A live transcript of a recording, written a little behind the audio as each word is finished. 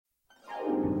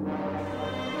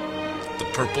the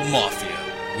Purple Mafia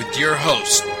with your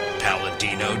host,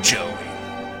 Paladino Joey.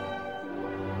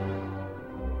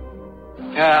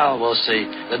 Well, we'll see.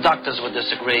 The doctors would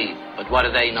disagree, but what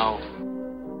do they know?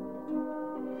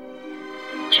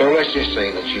 So let's just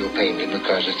say that you'll pay me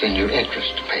because it's in your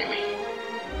interest to pay me.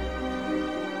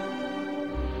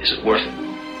 Is it worth it?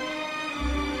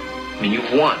 I mean,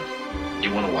 you've won. Do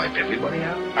you want to wipe everybody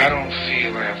out? I don't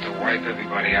feel I have to wipe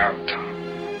everybody out, Tom.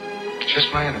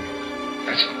 Just my enemies.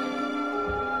 That's all.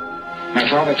 My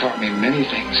father taught me many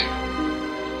things.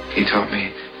 He taught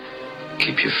me,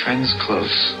 keep your friends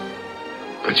close,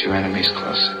 but your enemies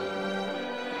closer.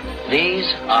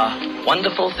 These are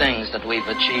wonderful things that we've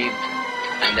achieved,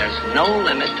 and there's no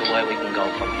limit to where we can go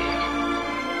from here.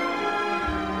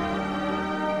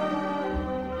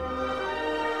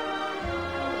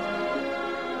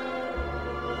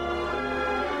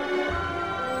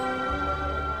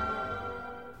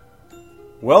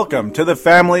 Welcome to the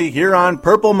family here on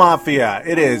Purple Mafia.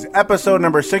 It is episode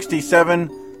number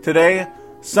 67 today,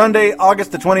 Sunday,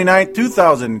 August the 29th,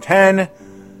 2010.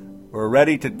 We're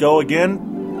ready to go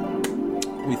again.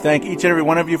 We thank each and every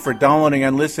one of you for downloading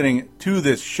and listening to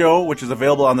this show, which is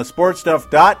available on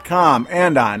thesportstuff.com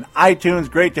and on iTunes.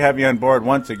 Great to have you on board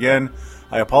once again.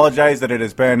 I apologize that it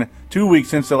has been 2 weeks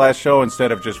since the last show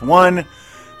instead of just one.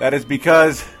 That is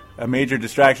because a major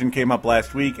distraction came up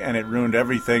last week, and it ruined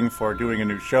everything for doing a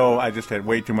new show. I just had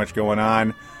way too much going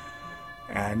on.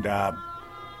 And,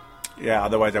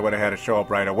 otherwise I would have had a show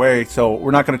up right away. So we're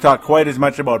not going to talk quite as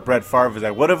much about Brett Favre as I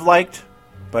would have liked,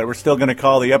 but we're still going to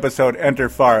call the episode Enter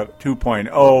Favre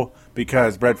 2.0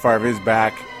 because Brett Favre is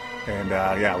back. And,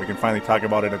 we can finally talk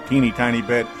about it a teeny tiny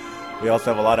bit. We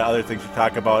also have a lot of other things to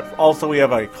talk about. Also, we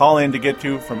have a call-in to get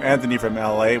to from Anthony from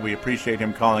L.A. We appreciate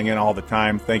him calling in all the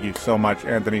time. Thank you so much,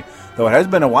 Anthony. Though it has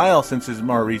been a while since his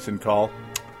more recent call.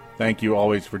 Thank you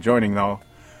always for joining, though.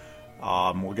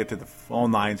 We'll get to the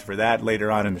phone lines for that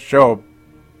later on in the show.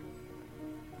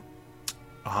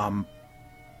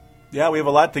 We have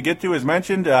a lot to get to, as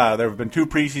mentioned. There have been 2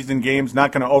 preseason games.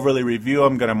 Not going to overly review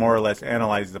them. Going to more or less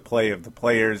analyze the play of the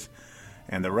players.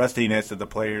 And the rustiness of the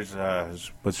players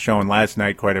was shown last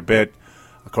night quite a bit.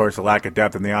 Of course, the lack of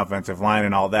depth in the offensive line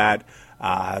and all that.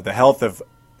 The health of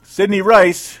Sidney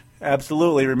Rice,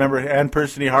 absolutely. Remember, and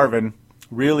Percy Harvin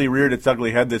really reared its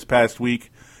ugly head this past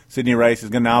week. Sidney Rice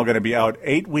is now going to be out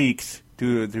 8 weeks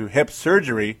due to hip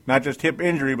surgery. Not just hip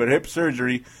injury, but hip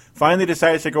surgery. Finally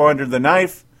decides to go under the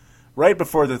knife right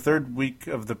before the 3rd week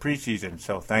of the preseason.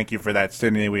 So thank you for that,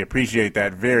 Sidney. We appreciate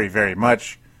that very, very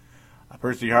much.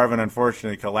 Percy Harvin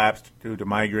unfortunately collapsed due to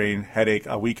migraine headache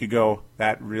a week ago.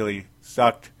 That really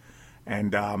sucked.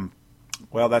 And,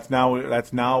 that's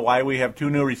now why we have 2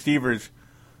 new receivers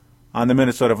on the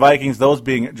Minnesota Vikings, those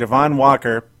being Javon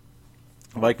Walker.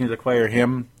 The Vikings acquire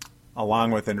him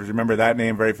along with, and remember that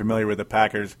name, very familiar with the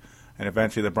Packers, and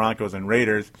eventually the Broncos and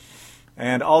Raiders.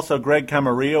 And also Greg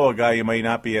Camarillo, a guy you may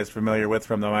not be as familiar with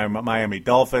from the Miami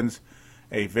Dolphins,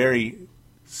 a very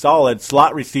solid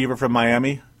slot receiver from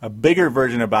Miami. A bigger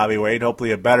version of Bobby Wade, hopefully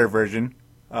a better version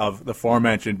of the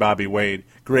aforementioned Bobby Wade.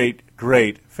 Great,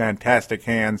 fantastic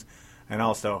hands, and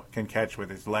also can catch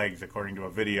with his legs, according to a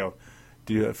video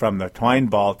from the twine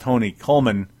ball, Tony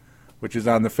Coleman, which is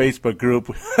on the Facebook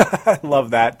group. I love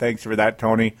that. Thanks for that,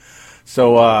 Tony.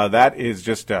 So that is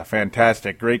just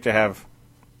fantastic. Great to have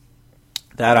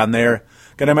that on there.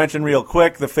 Going to mention real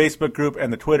quick the Facebook group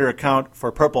and the Twitter account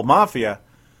for Purple Mafia.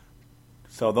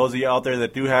 So those of you out there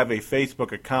that do have a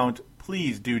Facebook account,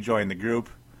 please do join the group.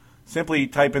 Simply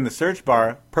type in the search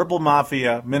bar, Purple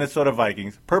Mafia Minnesota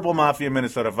Vikings. Purple Mafia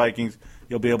Minnesota Vikings.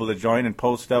 You'll be able to join and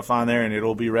post stuff on there, and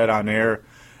it'll be read on air.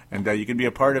 And you can be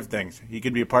a part of things. You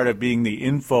can be a part of being the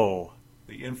info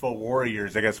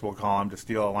warriors, I guess we'll call them, to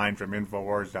steal a line from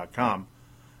Infowars.com.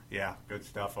 Yeah, good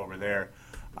stuff over there.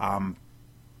 Gotta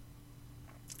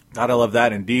love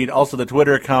that indeed. Also the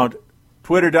Twitter account,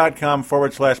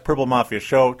 twitter.com/Purple Mafia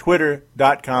Show,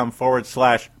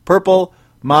 twitter.com/Purple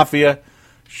Mafia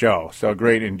Show. So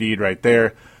great indeed right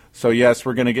there. So yes,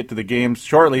 we're going to get to the games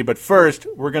shortly, but first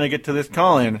we're going to get to this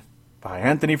call-in by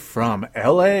Anthony from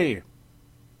L.A.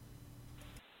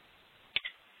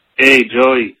 Hey,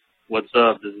 Joey. What's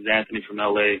up? This is Anthony from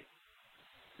L.A.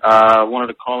 I wanted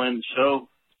to call in the show.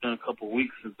 It's been a couple of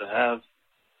weeks since I have.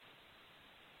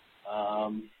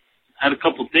 Had a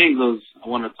couple things I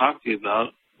wanted to talk to you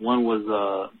about. One was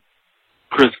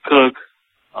Chris Cook.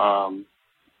 I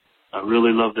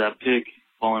really love that pick.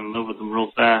 Falling in love with him real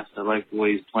fast. I like the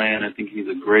way he's playing. I think he's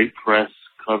a great press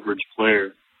coverage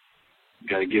player.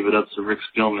 Got to give it up to Rick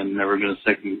Spielman. Never going to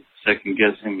second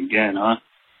guess him again, huh?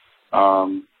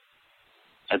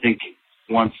 I think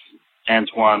once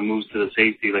Antoine moves to the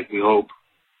safety like we hope,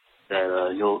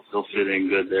 that he'll fit in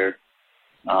good there.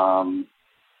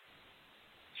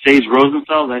 Sage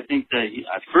Rosenfeld, I think that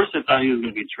at first I thought he was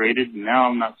going to be traded. Now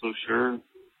I'm not so sure.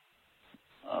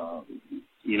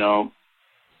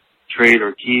 Trade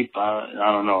or keep, I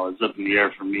don't know. It's up in the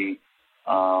air for me.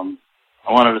 I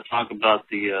wanted to talk about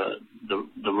the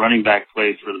running back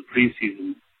play for the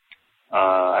preseason.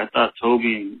 I thought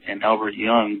Toby and Albert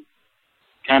Young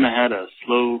kind of had a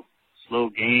slow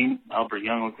game. Albert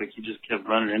Young looked like he just kept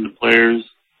running into players.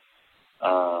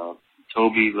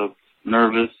 Toby looked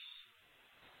nervous.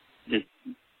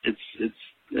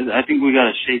 I think we got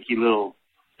a shaky little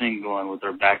thing going with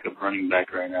our backup running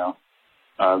back right now.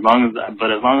 As long as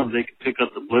they could pick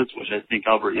up the blitz, which I think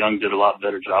Albert Young did a lot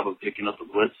better job of picking up the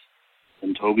blitz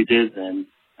than Toby did, then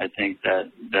I think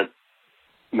that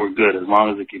we're good as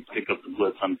long as they can pick up the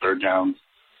blitz on third downs.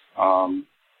 Jamar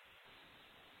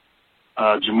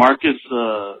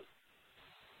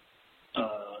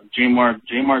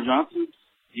Johnson,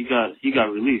 he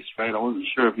got released, right? I wasn't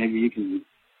sure if maybe you can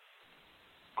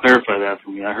clarify that for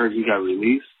me. I heard he got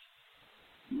released,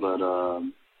 but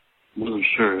wasn't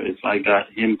sure if I got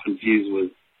him confused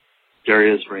with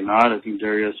Darius Reynaud. I think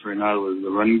Darius Reynaud was the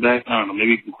running back. I don't know.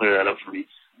 Maybe you can clear that up for me.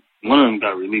 One of them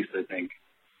got released, I think.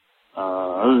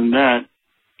 Other than that,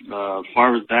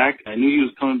 Favre's back. I knew he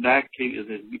was coming back.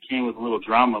 It came with a little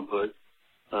drama, but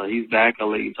he's back. I'll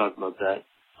let you talk about that.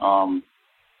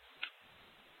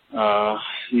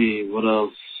 See, what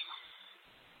else?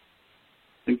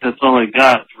 I think that's all I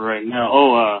got for right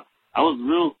now. I was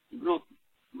real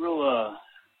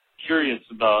curious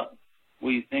about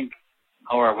what you think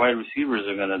how our wide receivers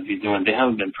are going to be doing. They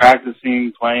haven't been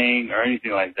practicing, playing, or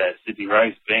anything like that. Sidney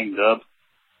Rice banged up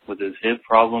with his hip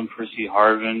problem. Percy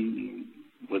Harvin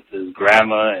with his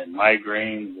grandma and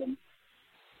migraines. And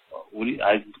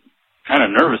I'm kind of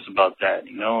nervous about that,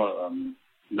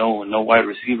 No wide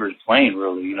receivers playing,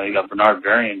 really. You got Bernard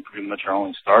Berrien, pretty much our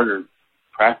only starter,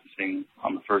 practicing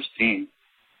on the first team.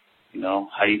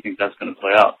 How do you think that's going to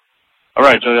play out? All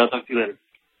right, Joey, I'll talk to you later.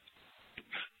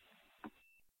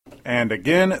 And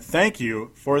again, thank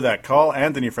you for that call,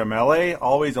 Anthony from LA.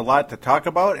 Always a lot to talk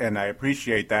about, and I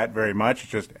appreciate that very much. It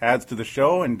just adds to the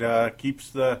show and keeps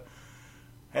the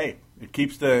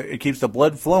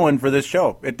blood flowing for this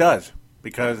show. It does,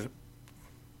 because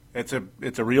it's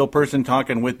a real person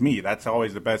talking with me. That's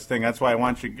always the best thing. That's why I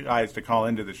want you guys to call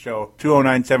into the show.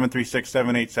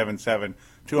 209-736-7877.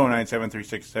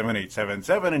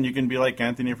 209-736-7877, and you can be like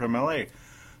Anthony from LA.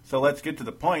 So let's get to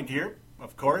the point here,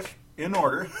 of course. In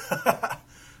order,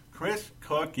 Chris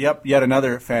Cook, yet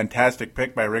another fantastic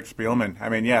pick by Rick Spielman. I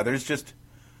mean, yeah,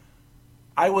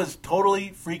 I was totally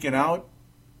freaking out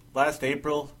last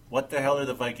April. What the hell are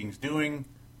the Vikings doing?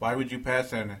 Why would you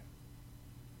pass on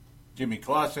Jimmy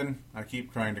Clausen? I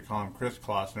keep trying to call him Chris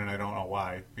Clausen, and I don't know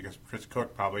why, because Chris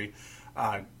Cook probably.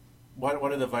 What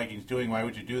are the Vikings doing? Why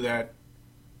would you do that?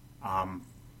 Why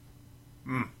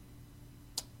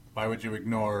would you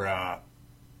ignore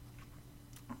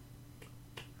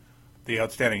the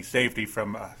outstanding safety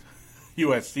from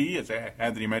USC, as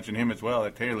Anthony mentioned him as well,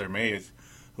 Taylor Mays,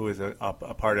 who is a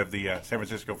part of the San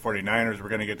Francisco 49ers. We're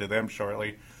going to get to them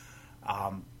shortly.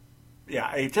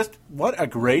 What a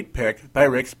great pick by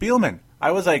Rick Spielman.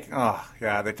 I was like,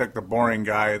 they took the boring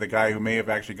guy, the guy who may have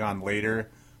actually gone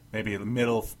later, maybe the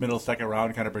middle second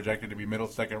round, kind of projected to be middle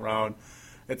second round.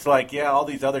 It's like, all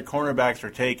these other cornerbacks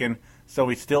are taken, so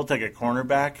we still take a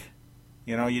cornerback.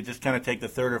 You just kind of take the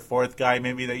third or fourth guy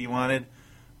maybe that you wanted.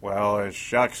 Well,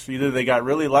 shucks. Either they got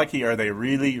really lucky or they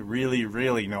really, really,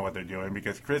 really know what they're doing,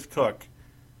 because Chris Cook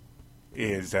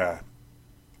is a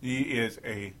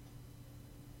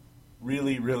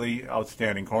really, really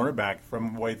outstanding cornerback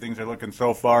from the way things are looking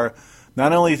so far.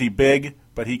 Not only is he big,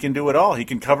 but he can do it all. He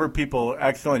can cover people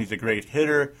excellent. He's a great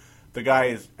hitter. The guy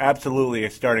is absolutely a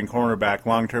starting cornerback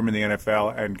long-term in the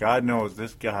NFL, and God knows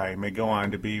this guy may go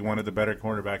on to be one of the better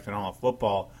cornerbacks in all of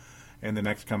football in the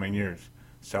next coming years.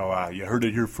 So you heard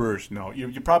it here first. No,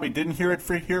 you probably didn't hear it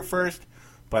here first,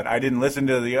 but I didn't listen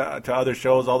to to other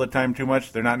shows all the time too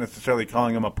much. They're not necessarily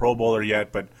calling him a Pro Bowler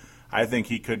yet, but I think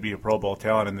he could be a Pro Bowl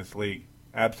talent in this league.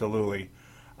 Absolutely.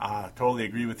 Totally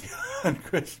agree with you on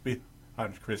Chris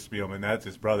Spielman. That's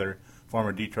his brother,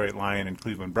 former Detroit Lion and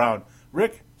Cleveland Brown.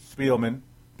 Rick Spielman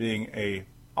being a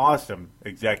awesome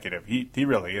executive. He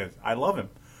really is. I love him.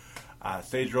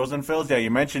 Sage Rosenfeld,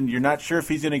 you mentioned you're not sure if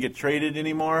he's going to get traded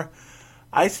anymore.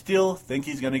 I still think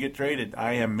he's going to get traded.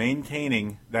 I am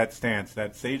maintaining that stance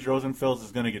that Sage Rosenfeld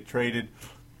is going to get traded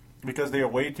because they are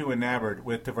way too enamored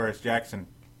with Tavares Jackson.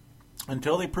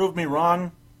 Until they prove me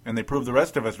wrong, and they prove the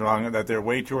rest of us wrong, that they're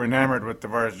way too enamored with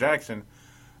Tavares Jackson,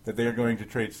 that they are going to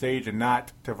trade Sage and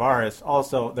not Tavares.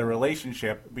 Also, the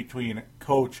relationship between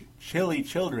Coach Chili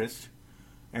Childress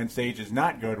and Sage is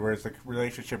not good, whereas the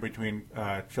relationship between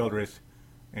Childress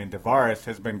and Tavares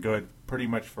has been good pretty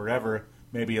much forever.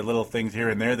 Maybe a little things here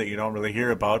and there that you don't really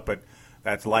hear about, but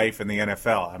that's life in the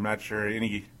NFL. I'm not sure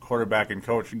any quarterback and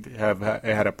coach have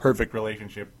had a perfect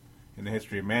relationship in the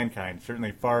history of mankind.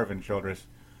 Certainly Favre and Childress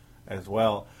as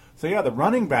well. So yeah, the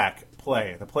running back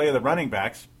play, the play of the running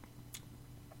backs,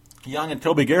 Young and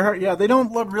Toby Gerhart, yeah, they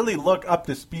don't really look up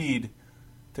to speed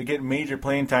to get major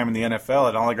playing time in the NFL.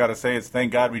 And all I got to say is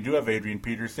thank God we do have Adrian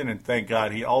Peterson, and thank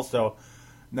God he also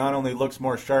not only looks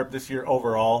more sharp this year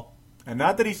overall, and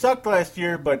not that he sucked last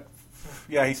year, but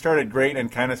yeah, he started great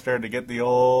and kind of started to get the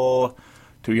old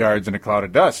 2 yards in a cloud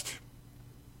of dust.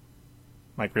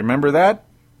 Mike, remember that?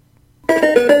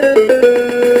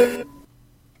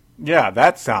 Yeah,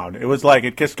 that sound. It was like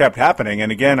it just kept happening.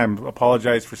 And again, I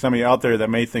apologize for some of you out there that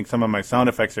may think some of my sound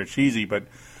effects are cheesy, but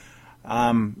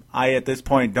I, at this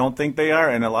point, don't think they are.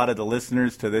 And a lot of the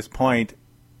listeners to this point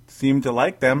seem to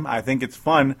like them. I think it's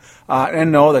fun.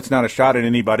 And no, that's not a shot at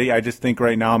anybody. I just think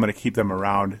right now I'm going to keep them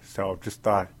around. So just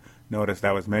noticed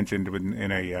that was mentioned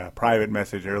in a private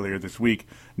message earlier this week.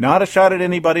 Not a shot at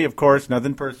anybody, of course.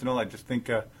 Nothing personal. I just think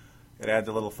it adds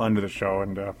a little fun to the show.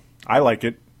 And I like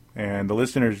it. And the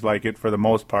listeners like it for the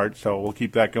most part, so we'll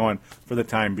keep that going for the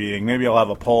time being. Maybe I'll have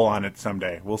a poll on it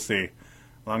someday. We'll see.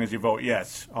 As long as you vote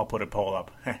yes, I'll put a poll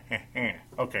up.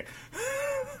 Okay.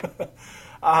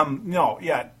 No,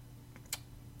 yeah.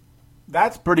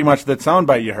 That's pretty much the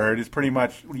soundbite you heard. Is pretty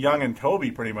much Young and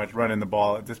Toby pretty much running the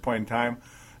ball at this point in time.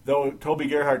 Though Toby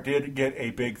Gerhart did get a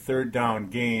big third down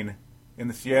gain in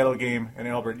the Seattle game, and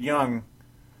Albert Young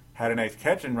had a nice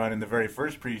catch and run in the very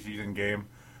first preseason game.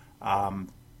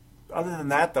 Other than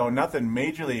that, though, nothing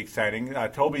majorly exciting.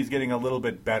 Toby's getting a little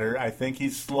bit better. I think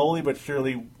he's slowly but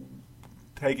surely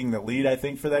taking the lead, I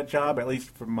think, for that job, at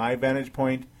least from my vantage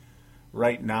point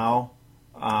right now.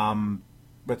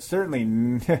 But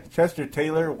certainly, Chester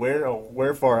Taylor,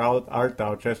 wherefore art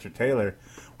thou, Chester Taylor?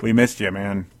 We missed you,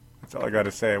 man. That's all I got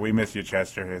to say. We miss you,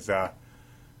 Chester.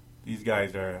 These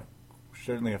guys are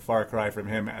certainly a far cry from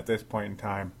him at this point in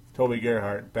time. Toby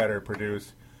Gerhart better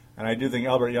produce. And I do think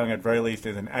Albert Young, at very least,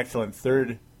 is an excellent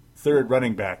third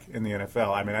running back in the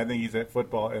NFL. I mean, I think he's an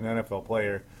NFL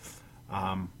player.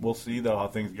 We'll see, though, how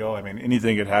things go. I mean,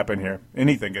 anything could happen here.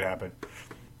 Anything could happen.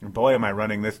 And boy, am I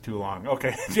running this too long.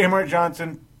 Okay, Jamar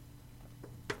Johnson.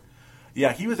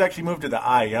 Yeah, he was actually moved to the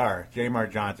IR, Jamar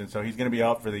Johnson. So he's going to be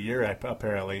out for the year,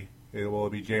 apparently. It will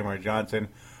be Jamar Johnson.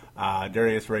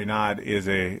 Darius Reynaud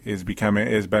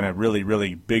has been a really,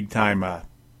 really big-time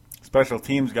special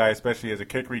teams guy, especially as a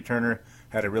kick returner.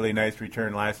 Had a really nice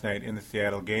return last night in the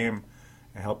Seattle game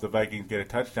and helped the Vikings get a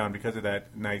touchdown because of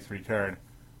that nice return.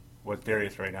 Was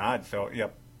Darius Reynaud. So,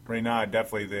 yep, Reynaud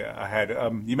definitely ahead.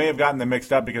 You may have gotten them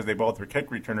mixed up because they both were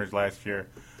kick returners last year.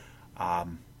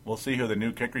 We'll see who the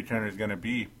new kick returner is going to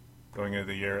be going into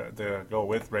the year to go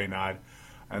with Reynaud.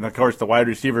 And, of course, the wide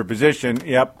receiver position,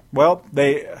 yep. Well,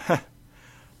 if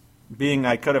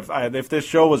this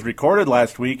show was recorded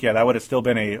last week, yeah, that would have still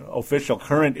been a official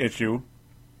current issue.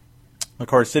 Of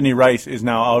course, Sidney Rice is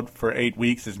now out for 8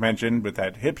 weeks, as mentioned, with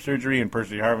that hip surgery, and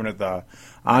Percy Harvin with the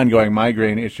ongoing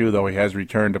migraine issue, though he has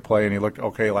returned to play, and he looked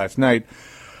okay last night.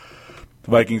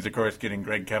 The Vikings, of course, getting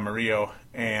Greg Camarillo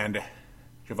and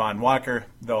Javon Walker,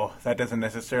 though that doesn't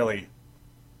necessarily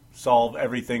solve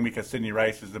everything because Sidney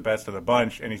Rice is the best of the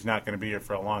bunch, and he's not going to be here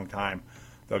for a long time.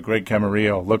 Though Greg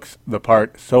Camarillo looks the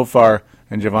part so far,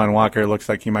 and Javon Walker looks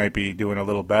like he might be doing a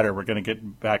little better. We're going to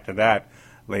get back to that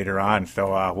later on.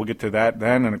 So we'll get to that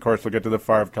then, and, of course, we'll get to the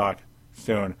Favre talk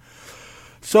soon.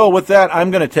 So with that,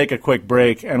 I'm going to take a quick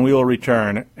break, and we will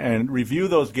return and review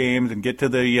those games and get to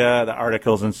the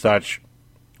articles and such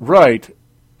right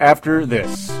after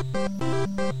this.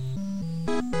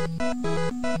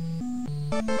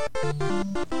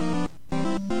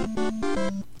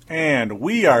 And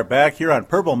we are back here on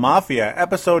Purple Mafia,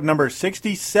 episode number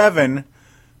 67,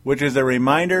 which is a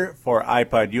reminder for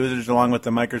iPod users along with the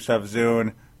Microsoft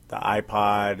Zune, the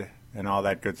iPod, and all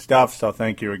that good stuff. So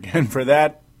thank you again for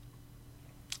that.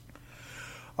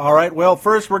 All right, well,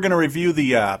 first we're going to review it's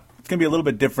going to be a little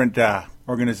bit different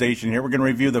organization here. We're going to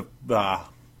review the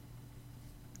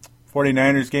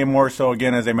 49ers game more so,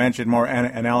 again, as I mentioned, more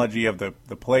analogy of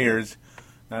the players,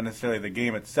 not necessarily the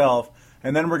game itself.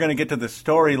 And then we're going to get to the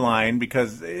storyline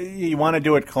because you want to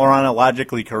do it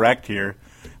chronologically correct here.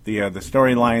 The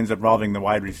storylines involving the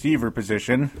wide receiver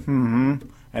position. Mm-hmm.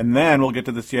 And then we'll get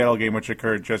to the Seattle game, which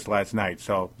occurred just last night.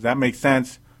 So does that make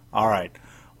sense? All right.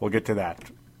 We'll get to that.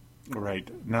 right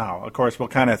now. Of course, we'll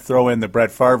kind of throw in the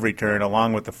Brett Favre return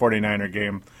along with the 49er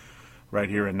game right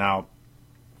here and now.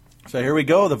 So here we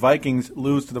go. The Vikings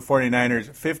lose to the 49ers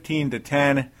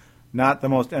 15-10. Not the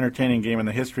most entertaining game in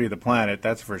the history of the planet,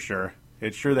 that's for sure.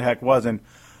 It sure the heck wasn't.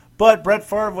 But Brett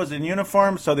Favre was in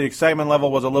uniform, so the excitement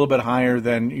level was a little bit higher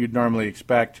than you'd normally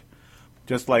expect.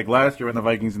 Just like last year when the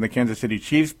Vikings and the Kansas City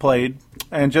Chiefs played.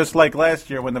 And just like last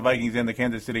year when the Vikings and the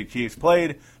Kansas City Chiefs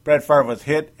played, Brett Favre was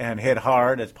hit and hit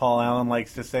hard, as Paul Allen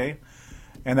likes to say.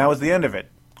 And that was the end of it.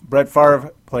 Brett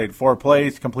Favre played 4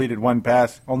 plays, completed 1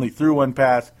 pass, only threw 1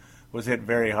 pass, was hit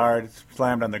very hard,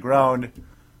 slammed on the ground,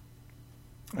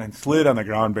 and slid on the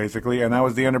ground, basically. And that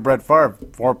was the end of Brett Favre.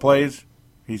 4 plays,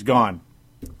 he's gone.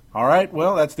 All right,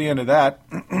 well, that's the end of that.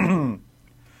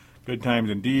 Good times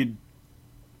indeed.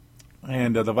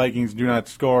 And the Vikings do not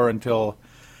score until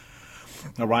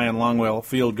a Ryan Longwell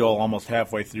field goal almost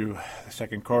halfway through the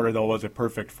second quarter, though it was a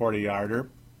perfect 40-yarder.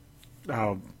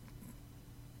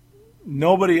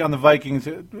 Nobody on the Vikings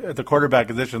at the quarterback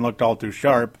position looked all too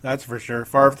sharp, that's for sure.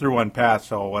 Favre threw 1 pass,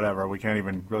 so whatever. We can't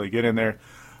even really get in there.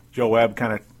 Joe Webb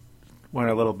kind of went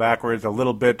a little backwards a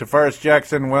little bit. DeForest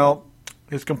Jackson, well,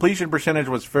 his completion percentage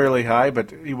was fairly high,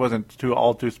 but he wasn't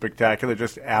all too spectacular,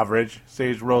 just average.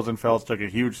 Sage Rosenfels took a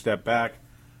huge step back.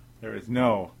 There is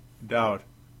no doubt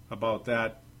about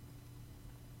that.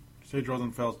 Sage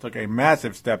Rosenfels took a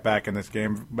massive step back in this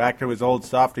game, back to his old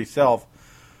softy self,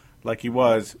 like he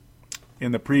was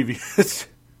in the previous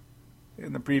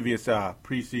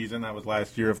preseason. That was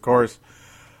last year, of course.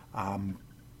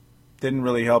 Didn't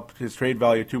really help his trade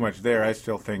value too much there. I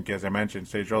still think, as I mentioned,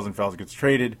 Sage Rosenfels gets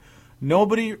traded.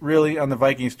 Nobody really on the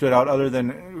Vikings stood out other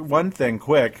than one thing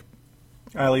quick,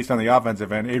 at least on the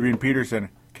offensive end. Adrian Peterson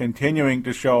continuing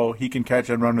to show he can catch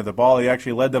and run with the ball. He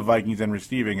actually led the Vikings in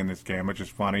receiving in this game, which is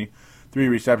funny. 3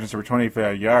 receptions for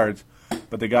 25 yards.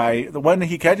 But the one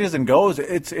he catches and goes,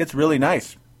 it's really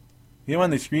nice. Even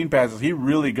on the screen passes, he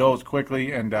really goes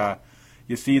quickly, and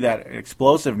you see that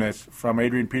explosiveness from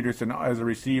Adrian Peterson as a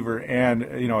receiver, and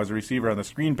as a receiver on the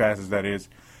screen passes, that is,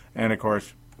 and of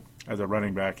course, as a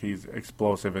running back, he's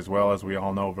explosive as well, as we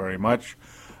all know very much.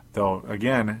 Though,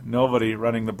 again, nobody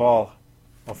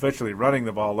officially running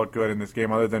the ball, looked good in this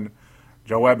game other than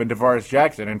Joe Webb and DeForest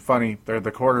Jackson. And funny, they're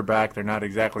the quarterback. They're not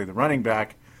exactly the running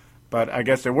back. But I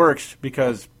guess it works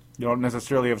because you don't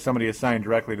necessarily have somebody assigned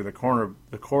directly to the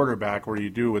quarterback where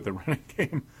you do with the running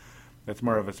game. That's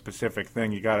more of a specific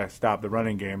thing. You got to stop the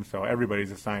running game, so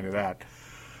everybody's assigned to that.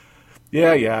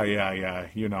 Yeah.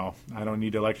 I don't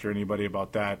need to lecture anybody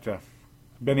about that.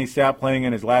 Benny Sapp playing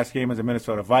in his last game as a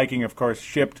Minnesota Viking, of course,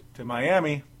 shipped to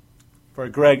Miami for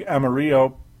Greg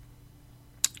Amarillo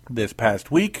this past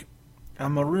week.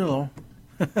 Amarillo.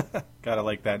 Gotta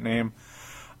like that name.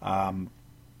 Not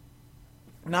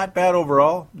bad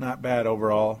overall.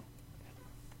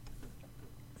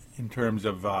 In terms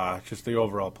of just the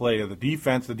overall play of the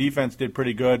defense. The defense did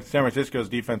pretty good. San Francisco's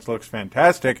defense looks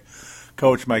fantastic.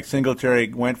 Coach Mike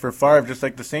Singletary went for Favre just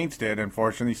like the Saints did,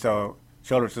 unfortunately. So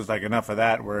Childress is like, enough of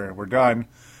that. We're done.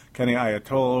 Kenny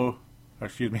Ayatollah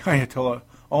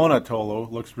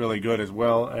Onatolo looks really good as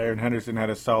well. Aaron Henderson had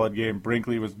a solid game.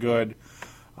 Brinkley was good.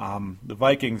 The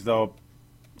Vikings, though,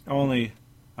 only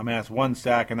amassed 1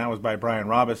 sack, and that was by Brian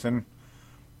Robinson.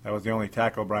 That was the only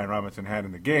tackle Brian Robinson had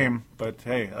in the game. But,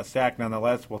 hey, a sack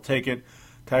nonetheless. We'll take it.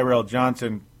 Tyrell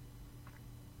Johnson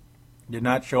did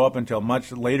not show up until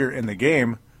much later in the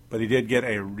game, but he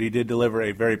did deliver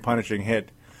a very punishing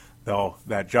hit, though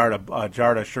that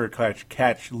jarred a sure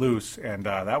catch loose, and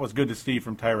that was good to see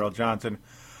from Tyrell Johnson.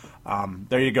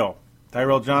 There you go.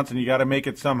 Tyrell Johnson, you got to make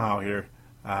it somehow here.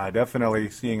 Definitely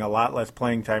seeing a lot less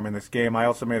playing time in this game. I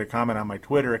also made a comment on my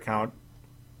Twitter account,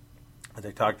 as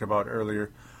I talked about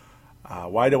earlier.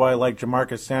 Why do I like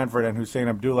Jamarcus Sanford and Hussein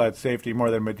Abdullah at safety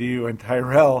more than Mediu and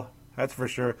Tyrell? That's for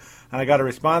sure. And I got a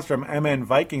response from MN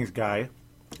Vikings guy.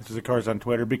 This is, of course, on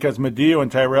Twitter, because Mediu and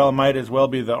Tyrell might as well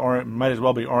be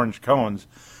orange cones.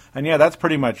 And yeah, that's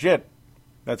pretty much it.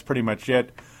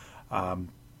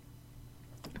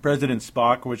 President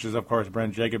Spock, which is, of course,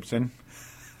 Brent Jacobson,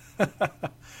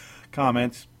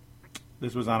 comments.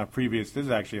 This was on this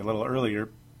is actually a little earlier.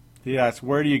 He asked,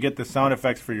 where do you get the sound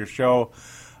effects for your show?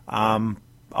 All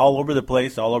over the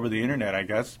place, all over the internet, I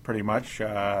guess, pretty much.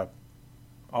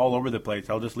 All over the place.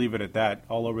 I'll just leave it at that.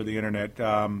 All over the internet.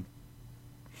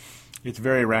 It's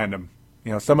very random.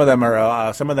 Some of them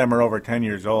are over 10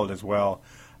 years old as well.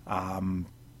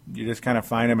 You just kind of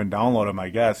find them and download them, I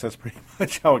guess. That's pretty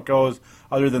much how it goes.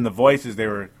 Other than the voices, they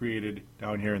were created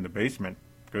down here in the basement.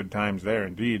 Good times there,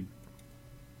 indeed.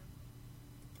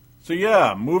 So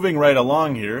yeah, moving right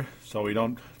along here, so we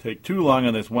don't take too long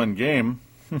on this one game.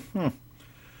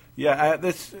 Yeah,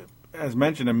 this, as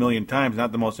mentioned a million times,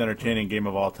 not the most entertaining game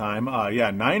of all time.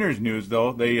 Niners news,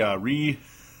 though. They they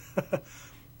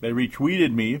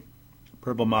retweeted me,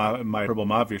 my Purple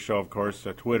Mafia show, of course,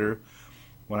 Twitter,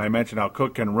 when I mentioned how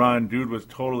Cook can run. Dude was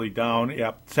totally down.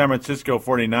 Yeah, San Francisco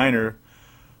 49er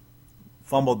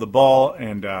fumbled the ball,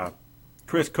 and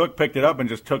Chris Cook picked it up and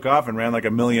just took off and ran like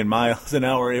 1,000,000 miles an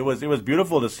hour. It was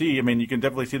beautiful to see. I mean, you can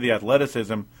definitely see the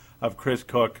athleticism of Chris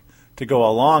Cook to go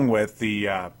along with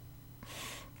the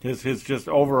his just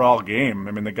overall game.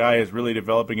 I mean, the guy is really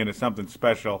developing into something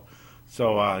special.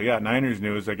 So, Niners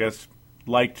news, I guess,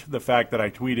 liked the fact that I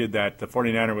tweeted that the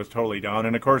 49er was totally down,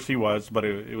 and of course he was, but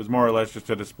it was more or less just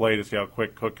a display to see how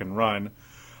quick Cook can run.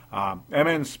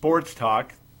 MN Sports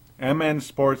Talk,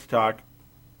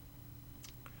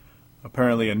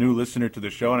 apparently a new listener to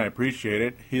the show, and I appreciate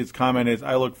it. His comment is,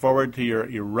 I look forward to your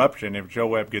eruption if Joe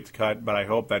Webb gets cut, but I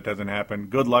hope that doesn't happen.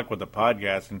 Good luck with the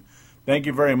podcast, and thank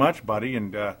you very much, buddy,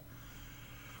 and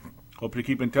hope to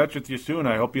keep in touch with you soon.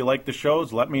 I hope you like the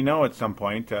shows. Let me know at some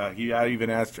point. I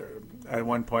even asked at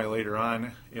one point later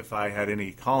on if I had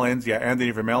any call-ins. Yeah,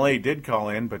 Anthony from LA did call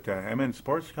in, but MN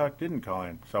Sports Talk didn't call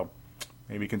in, so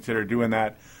maybe consider doing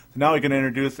that. So now we can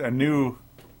introduce a new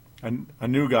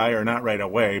guy, or not right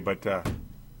away, but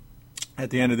at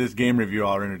the end of this game review,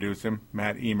 I'll introduce him,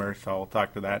 Matt Emer, so I'll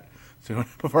talk to that soon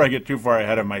before I get too far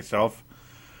ahead of myself.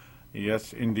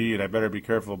 Yes, indeed, I better be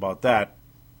careful about that.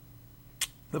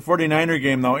 The 49er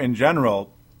game, though, in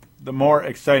general, the more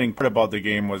exciting part about the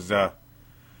game was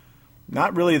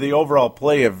not really the overall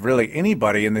play of really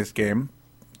anybody in this game,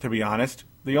 to be honest.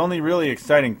 The only really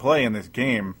exciting play in this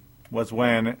game was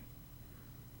when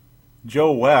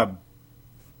Joe Webb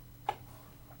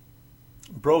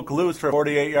broke loose for a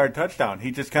 48-yard touchdown.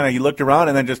 He just he looked around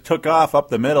and then just took off up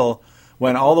the middle,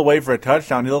 went all the way for a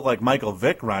touchdown. He looked like Michael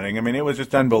Vick running. I mean, it was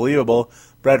just unbelievable.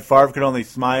 Brett Favre could only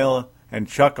smile and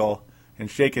chuckle and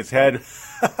shake his head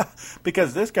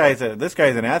because this guy's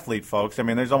an athlete, folks. I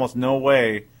mean, there's almost no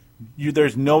way.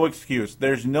 There's no excuse.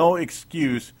 There's no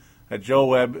excuse that Joe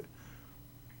Webb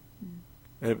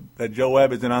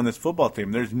isn't on this football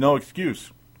team. There's no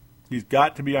excuse. He's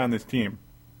got to be on this team.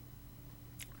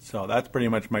 So that's pretty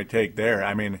much my take there.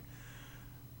 I mean,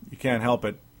 you can't help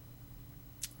it.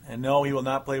 And no, he will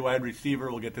not play wide receiver.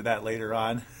 We'll get to that later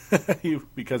on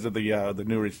because of the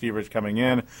new receivers coming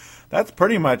in. That's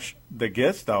pretty much the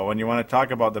gist, though, when you want to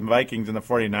talk about the Vikings and the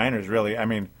 49ers, really. I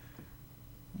mean,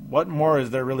 what more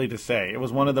is there really to say? It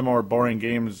was one of the more boring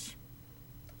games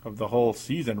of the whole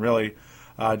season, really.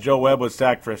 Joe Webb was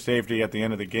sacked for a safety at the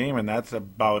end of the game, and that's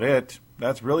about it.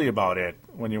 That's really about it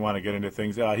when you want to get into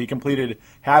things. He completed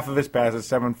half of his passes,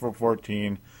 7 for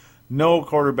 14. No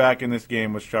quarterback in this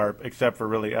game was sharp except for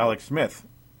really Alex Smith.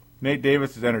 Nate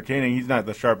Davis is entertaining. He's not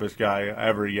the sharpest guy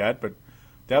ever yet, but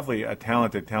definitely a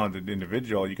talented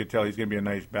individual. You could tell he's going to be a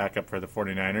nice backup for the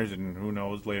 49ers, and who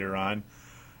knows later on.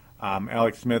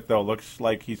 Alex Smith, though, looks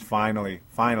like he's finally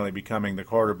becoming the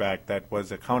quarterback that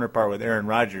was a counterpart with Aaron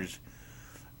Rodgers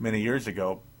many years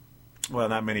ago. Well,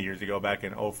 not many years ago, back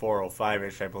in 04,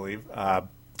 05-ish, I believe.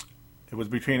 It was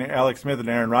between Alex Smith and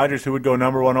Aaron Rodgers who would go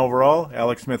number one overall.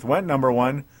 Alex Smith went number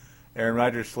one. Aaron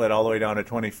Rodgers slid all the way down to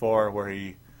 24, where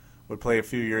he would play a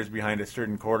few years behind a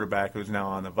certain quarterback who's now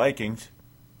on the Vikings.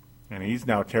 And he's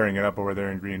now tearing it up over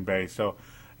there in Green Bay. So,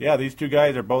 yeah, these two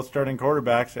guys are both starting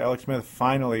quarterbacks. Alex Smith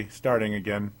finally starting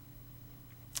again.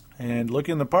 And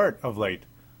looking the part of late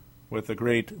with the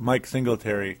great Mike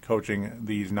Singletary coaching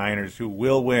these Niners, who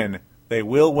will win. They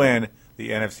will win the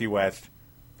NFC West.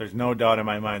 There's no doubt in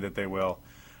my mind that they will.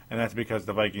 And that's because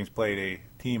the Vikings played a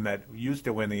team that used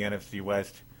to win the NFC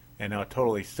West and now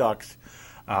totally sucks.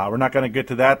 We're not going to get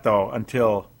to that, though,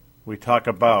 until we talk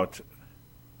about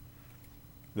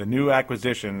the new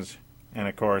acquisitions and,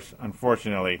 of course,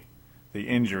 unfortunately, the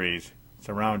injuries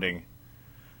surrounding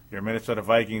your Minnesota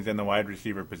Vikings in the wide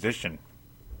receiver position.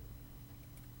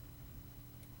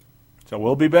 So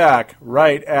we'll be back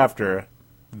right after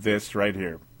this right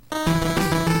here.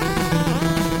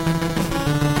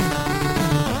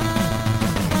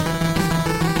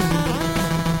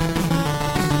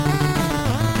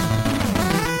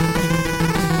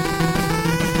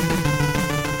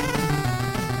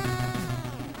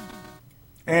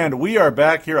 And we are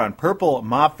back here on Purple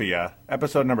Mafia,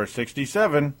 episode number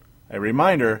 67. A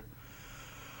reminder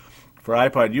for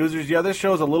iPod users, this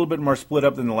show is a little bit more split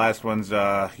up than the last ones.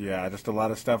 Just a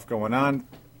lot of stuff going on.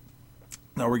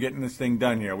 Now we're getting this thing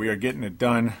done here. We are getting it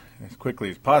done as quickly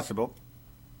as possible.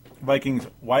 Vikings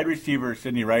wide receiver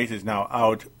Sidney Rice is now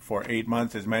out for 8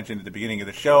 months, as mentioned at the beginning of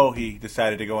the show. He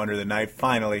decided to go under the knife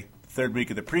finally. Third week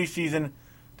of the preseason,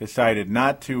 decided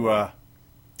not to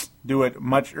do it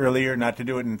much earlier, not to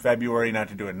do it in February, not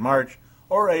to do it in March,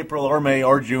 or April, or May,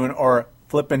 or June, or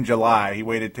flippin' July. He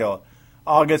waited till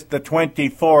August the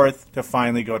 24th to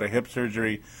finally go to hip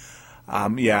surgery.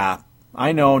 Yeah,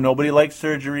 I know nobody likes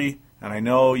surgery, and I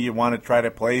know you want to try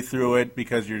to play through it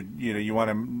because you want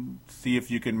to see if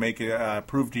you can make it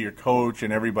prove to your coach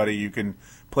and everybody you can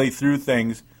play through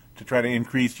things to try to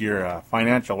increase your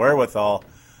financial wherewithal.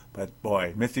 But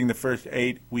boy, missing the first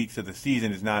 8 weeks of the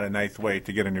season is not a nice way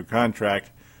to get a new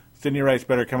contract. Sidney Rice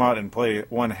better come out and play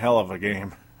one hell of a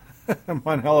game,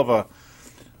 one hell of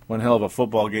a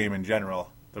football game in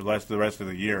general the rest of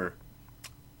the year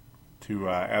to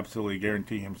absolutely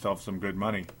guarantee himself some good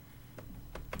money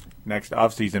next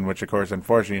offseason, which, of course,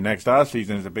 unfortunately, next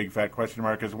offseason is a big fat question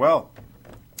mark as well.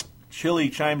 Chili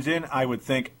chimes in, I would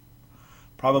think,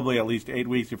 probably at least 8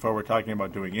 weeks before we're talking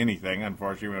about doing anything,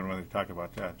 unfortunately, when we talk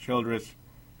about Childress.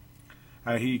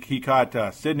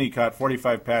 Sidney caught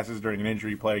 45 passes during an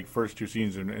injury-plagued first 2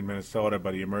 seasons in Minnesota,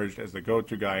 but he emerged as the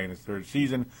go-to guy in his 3rd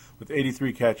season with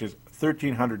 83 catches,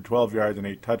 1,312 yards, and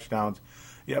 8 touchdowns.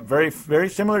 Yeah, very, very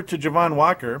similar to Javon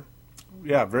Walker.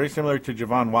 Yeah, very similar to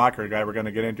Javon Walker, a guy we're going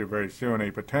to get into very soon,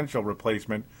 a potential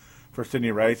replacement for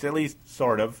Sidney Rice, at least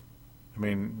sort of. I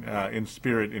mean, in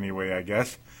spirit anyway, I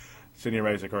guess. Sidney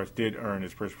Rice, of course, did earn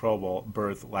his first Pro Bowl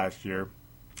berth last year,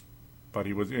 but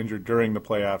he was injured during the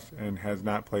playoffs and has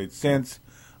not played since,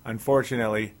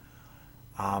 unfortunately.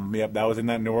 That was in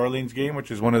that New Orleans game,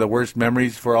 which is one of the worst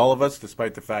memories for all of us,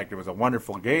 despite the fact it was a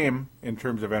wonderful game in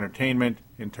terms of entertainment,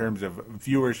 in terms of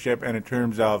viewership, and in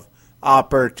terms of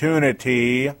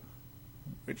opportunity,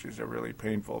 which is a really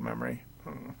painful memory.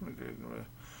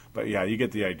 But yeah, you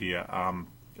get the idea.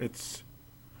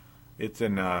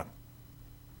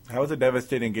 That was a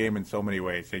devastating game in so many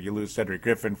ways. You lose Cedric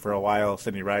Griffin for a while,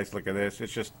 Sidney Rice, look at this. It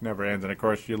just never ends. And, of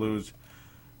course, you lose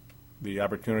the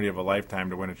opportunity of a lifetime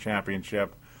to win a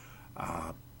championship.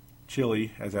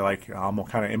 Chili, as I like, I'm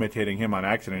kind of imitating him on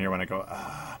accident here when I go,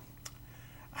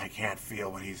 I can't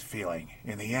feel what he's feeling.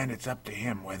 In the end, it's up to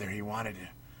him whether he wanted to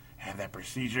have that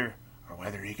procedure or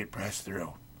whether he could press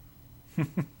through.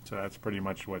 So that's pretty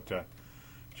much what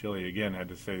Chili, again, had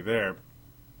to say there.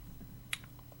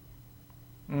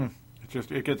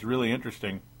 It gets really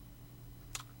interesting.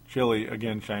 Chili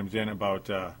again chimes in about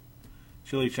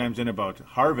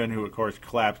Harvin, who of course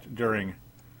collapsed during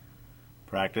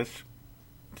practice.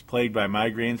 He's plagued by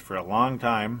migraines for a long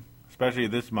time, especially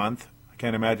this month. I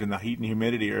can't imagine the heat and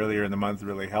humidity earlier in the month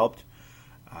really helped.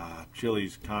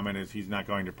 Chili's comment is he's not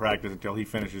going to practice until he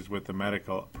finishes with the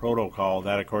medical protocol.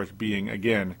 That, of course, being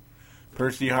again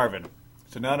Percy Harvin.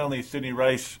 So not only is Sidney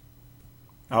Rice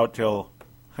out till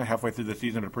halfway through the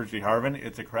season of Percy Harvin,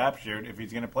 it's a crapshoot if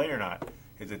he's going to play or not.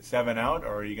 Is it 7 out,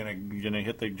 or are you going to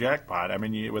hit the jackpot? I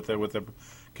mean, with a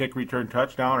kick return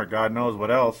touchdown, or God knows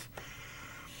what else.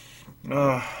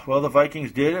 Well, the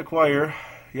Vikings did acquire.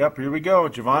 Yep, here we go.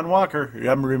 Javon Walker.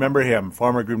 Remember him,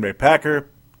 former Green Bay Packer,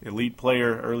 elite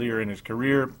player earlier in his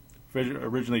career.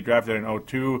 Originally drafted in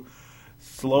 2002.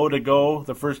 Slow to go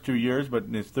the first 2 years, but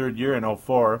in his 3rd year in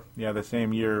 2004, the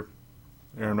same year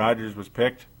Aaron Rodgers was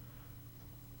picked.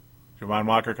 Javon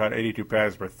Walker caught 82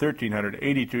 passes for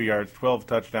 1,382 yards, 12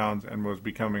 touchdowns, and was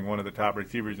becoming one of the top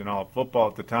receivers in all of football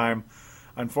at the time.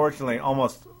 Unfortunately,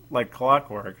 almost like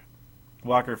clockwork,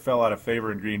 Walker fell out of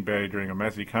favor in Green Bay during a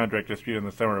messy contract dispute in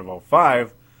the summer of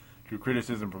 2005. Drew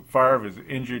criticism from Favre, his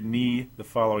injured knee the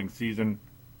following season.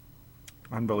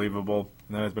 Unbelievable.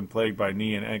 And then has been plagued by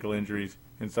knee and ankle injuries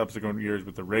in subsequent years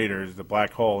with the Raiders, the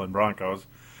Black Hole, and Broncos.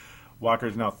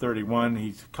 Walker's now 31.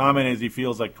 He's commented he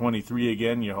feels like 23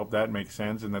 again. You hope that makes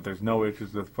sense and that there's no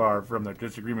issues with Favre from their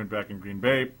disagreement back in Green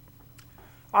Bay.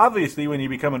 Obviously, when you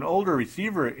become an older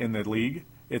receiver in the league,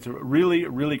 it's really,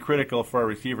 really critical for a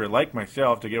receiver like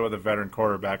myself to get with a veteran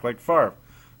quarterback like Favre.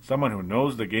 Someone who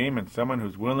knows the game and someone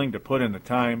who's willing to put in the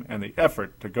time and the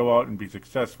effort to go out and be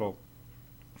successful.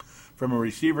 From a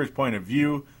receiver's point of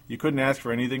view, you couldn't ask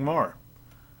for anything more.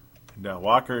 And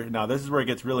Walker, now this is where it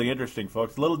gets really interesting,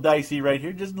 folks. A little dicey right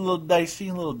here, just a little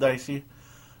dicey.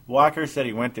 Walker said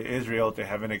he went to Israel to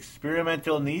have an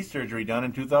experimental knee surgery done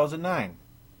in 2009.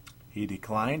 He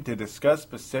declined to discuss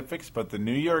specifics, but the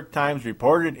New York Times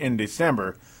reported in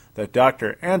December that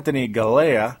Dr. Anthony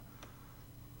Galea,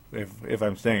 if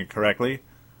I'm saying it correctly,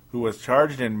 who was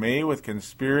charged in May with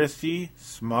conspiracy,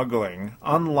 smuggling,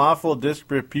 unlawful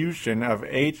distribution of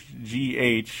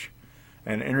HGH,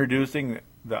 and introducing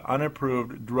the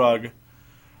unapproved drug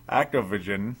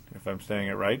Actovision, if I'm saying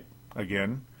it right,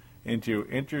 again, into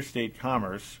interstate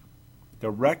commerce,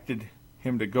 directed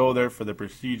him to go there for the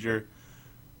procedure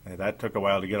That took a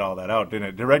while to get all that out, didn't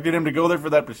it? Directed him to go there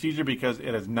for that procedure because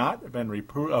it has not been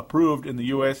approved in the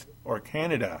U.S. or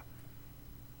Canada.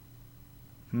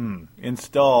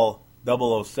 Install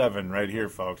 007 right here,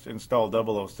 folks. Install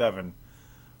 007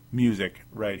 music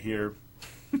right here.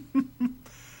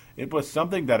 It was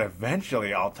something that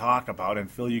eventually I'll talk about and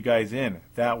fill you guys in.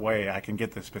 That way I can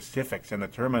get the specifics and the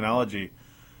terminology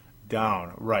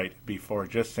down right before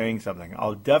just saying something.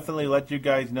 I'll definitely let you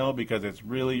guys know because it's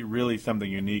really, really something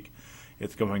unique.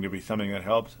 It's going to be something that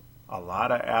helps a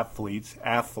lot of athletes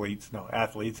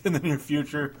in the near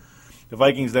future. The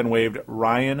Vikings then waived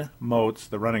Ryan Moats,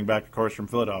 the running back, of course, from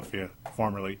Philadelphia,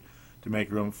 formerly, to make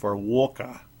room for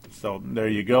Wolka. So there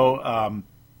you go.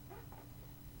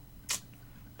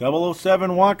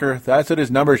 007 Walker, that's what his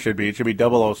number should be. It should be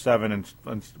 007,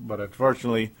 but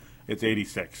unfortunately, it's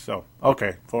 86. So,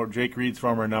 okay, for Jake Reed's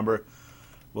former number,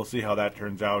 we'll see how that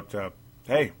turns out.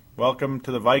 Hey, welcome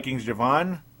to the Vikings,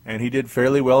 Javon, and he did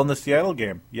fairly well in the Seattle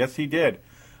game. Yes, he did.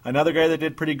 Another guy that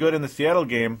did pretty good in the Seattle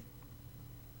game,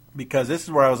 because this is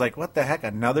where I was like, what the heck,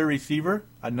 another receiver?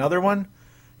 Another one?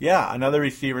 Yeah, another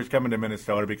receiver's coming to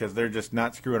Minnesota because they're just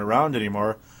not screwing around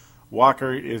anymore.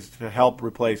 Walker is to help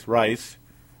replace Rice.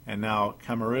 And now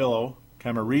Greg Camarillo,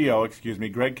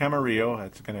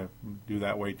 that's going to do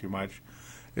that way too much.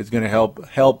 It's going to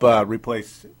help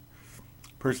replace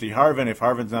Percy Harvin if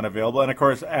Harvin's not available. And, of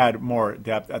course, add more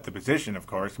depth at the position, of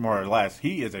course, more or less.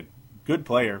 He is a good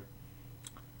player.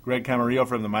 Greg Camarillo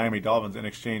from the Miami Dolphins in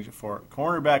exchange for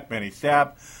cornerback Benny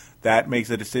Sapp. That makes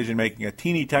the decision-making a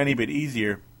teeny tiny bit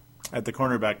easier at the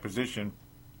cornerback position.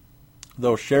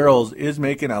 Though Sherrills is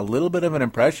making a little bit of an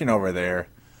impression over there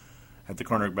at the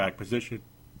cornerback position.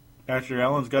 Asher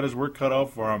Allen's got his work cut out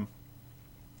for him,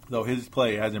 though his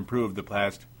play has improved the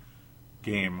past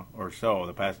game or so,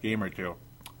 the past game or two.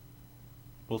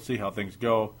 We'll see how things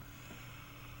go.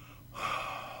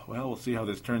 Well, we'll see how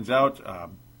this turns out.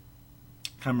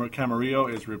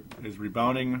 Camarillo is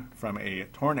rebounding from a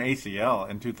torn ACL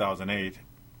in 2008.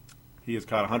 He has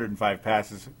caught 105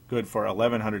 passes, good for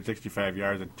 1,165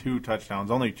 yards and 2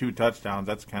 touchdowns. Only 2 touchdowns,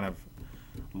 that's kind of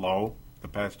low the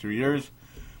past 2 years.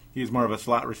 He's more of a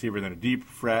slot receiver than a deep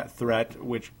threat,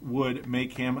 which would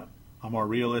make him a more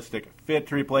realistic fit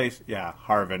to replace,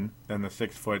 Harvin, than the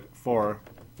 6'4"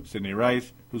 Sidney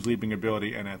Rice, whose leaping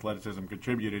ability and athleticism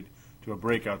contributed to a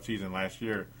breakout season last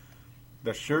year.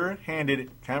 The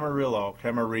sure-handed Camarillo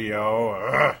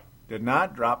did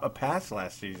not drop a pass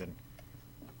last season.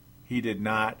 He did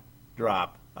not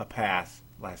drop a pass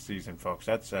last season, folks.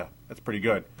 That's pretty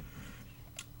good.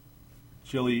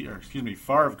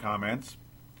 Favre comments,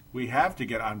 we have to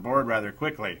get on board rather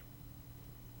quickly.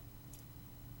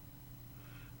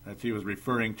 That he was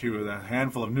referring to the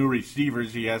handful of new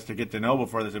receivers he has to get to know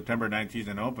before the September 9th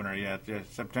season opener.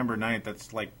 September 9th,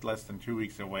 that's like less than 2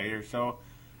 weeks away or so.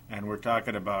 And we're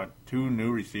talking about 2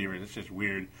 new receivers. It's just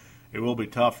weird. It will be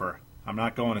tougher. I'm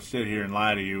not going to sit here and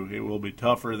lie to you. It will be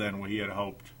tougher than we had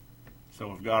hoped.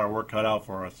 So we've got our work cut out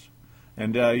for us.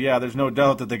 And, there's no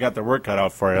doubt that they got their work cut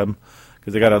out for him,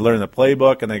 because they got to learn the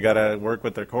playbook and they got to work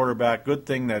with their quarterback. Good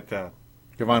thing that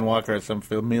Javon Walker has some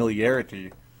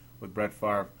familiarity with Brett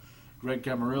Favre. Greg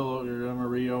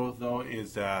Camarillo, though,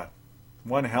 is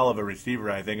one hell of a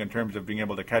receiver, I think, in terms of being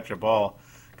able to catch a ball.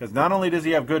 Because not only does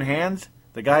he have good hands,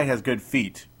 the guy has good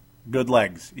feet, good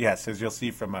legs. Yes, as you'll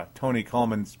see from Tony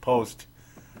Coleman's post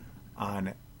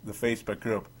on the Facebook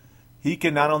group. He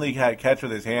can not only catch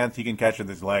with his hands, he can catch with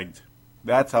his legs.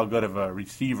 That's how good of a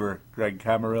receiver Greg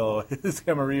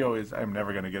Camarillo is. I'm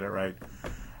never going to get it right.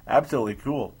 Absolutely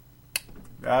cool.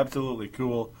 Absolutely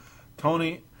cool.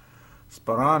 Tony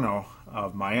Sparano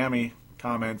of Miami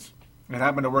comments, it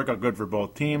happened to work out good for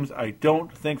both teams. I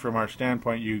don't think from our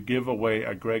standpoint you give away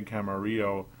a Greg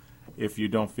Camarillo if you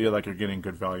don't feel like you're getting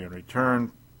good value in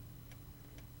return.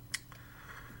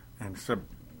 And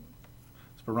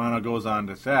Sparano goes on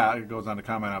to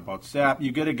comment about Sapp.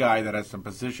 You get a guy that has some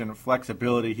position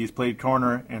flexibility. He's played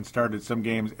corner and started some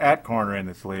games at corner in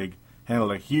this league.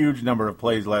 Handled a huge number of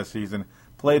plays last season.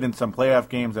 Played in some playoff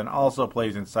games and also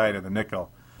plays inside of the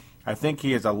nickel. I think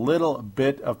he is a little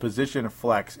bit of position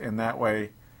flex in that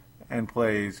way and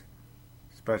plays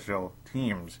special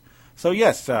teams. So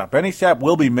yes, Benny Sapp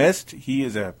will be missed. He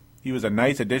was a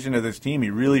nice addition to this team.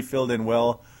 He really filled in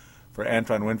well for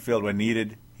Antoine Winfield when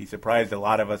needed. He surprised a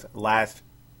lot of us last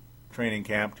training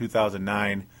camp,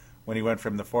 2009, when he went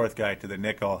from the 4th guy to the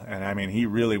nickel. And, I mean, he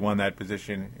really won that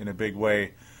position in a big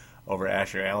way over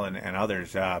Asher Allen and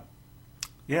others.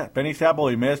 Benny Sapp will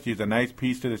be missed. He's a nice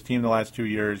piece to this team the last 2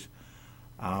 years.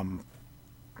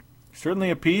 Certainly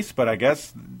a piece, but I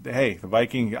guess, hey, the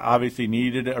Vikings obviously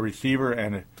needed a receiver,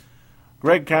 and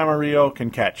Greg Camarillo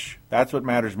can catch. That's what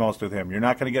matters most with him. You're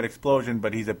not going to get explosion,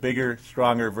 but he's a bigger,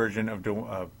 stronger version of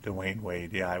Dwayne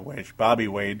Wade. Yeah, I wish. Bobby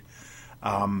Wade.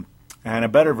 And a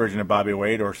better version of Bobby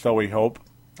Wade, or so we hope.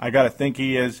 I got to think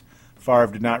he is. Favre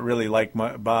did not really like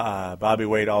Bobby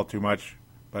Wade all too much,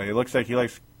 but it looks like he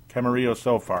likes Camarillo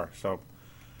so far. So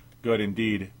good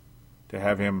indeed to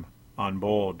have him on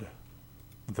board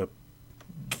the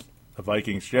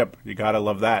Viking ship. You got to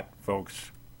love that,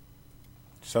 folks.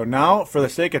 So now, for the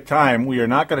sake of time, we are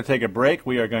not going to take a break.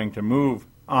 We are going to move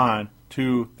on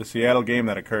to the Seattle game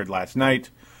that occurred last night.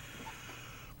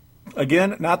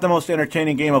 Again, not the most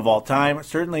entertaining game of all time.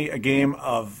 Certainly a game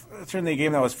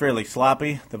that was fairly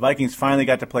sloppy. The Vikings finally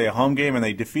got to play a home game, and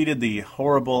they defeated the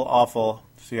horrible, awful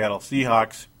Seattle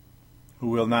Seahawks, who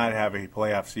will not have a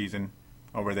playoff season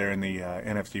over there in the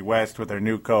NFC West with their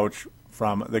new coach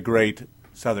from the great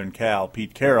Southern Cal,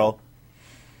 Pete Carroll.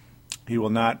 He will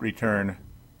not return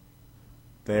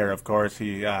there, of course.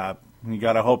 You got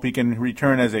to hope he can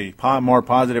return as a more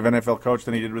positive NFL coach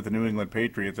than he did with the New England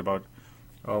Patriots about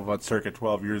circa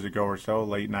 12 years ago or so,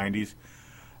 late 90s,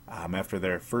 after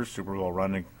their first Super Bowl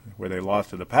run where they lost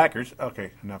to the Packers.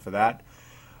 Okay, enough of that.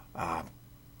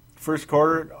 First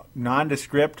quarter,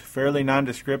 nondescript, fairly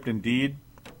nondescript indeed.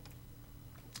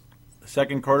 The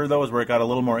second quarter, though, is where it got a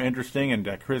little more interesting,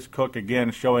 and Chris Cook, again,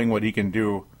 showing what he can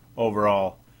do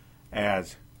overall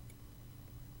as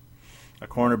a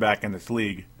cornerback in this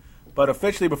league. But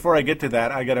officially, before I get to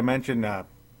that, I got to mention,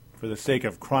 for the sake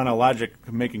of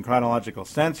making chronological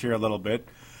sense here a little bit,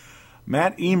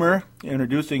 Matt Emer,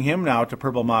 introducing him now to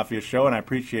Purple Mafia Show, and I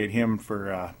appreciate him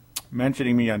for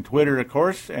mentioning me on Twitter, of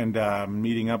course, and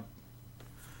meeting up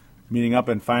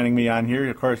and finding me on here.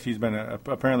 Of course,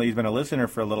 apparently he's been a listener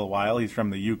for a little while. He's from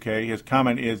the UK. His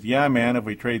comment is, "Yeah, man, if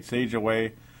we trade Sage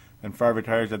away and Favre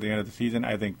retires at the end of the season,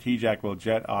 I think T-Jack will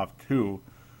jet off too.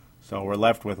 So we're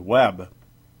left with Webb."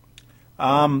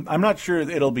 I'm not sure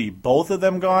it'll be both of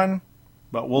them gone,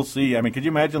 but we'll see. I mean, could you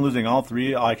imagine losing all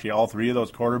three of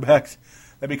those quarterbacks?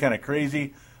 That'd be kind of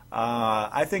crazy.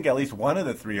 I think at least one of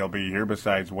the three will be here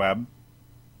besides Webb.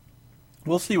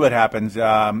 We'll see what happens.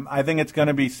 I think it's going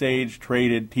to be Sage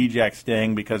traded, T-Jack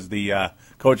staying, because the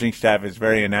coaching staff is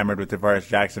very enamored with Tavares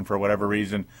Jackson for whatever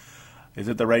reason. Is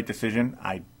it the right decision?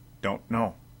 I don't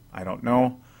know.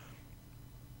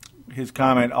 His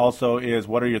comment also is,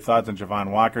 "What are your thoughts on Javon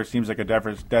Walker? Seems like a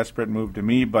desperate move to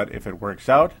me, but if it works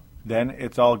out, then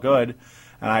it's all good."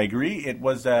 And I agree.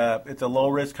 It's a low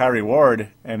risk, high reward.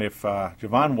 And if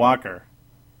Javon Walker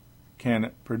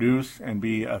can produce and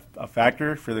be a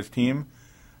factor for this team,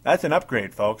 that's an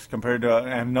upgrade, folks, compared to,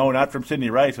 and no, not from Sidney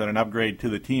Rice, but an upgrade to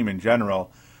the team in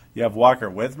general. You have Walker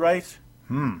with Rice?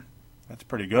 That's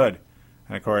pretty good.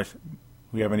 And, of course,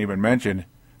 we haven't even mentioned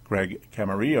Greg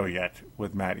Camarillo yet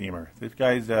with Matt Emer. This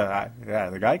guy's,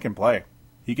 the guy can play.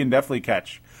 He can definitely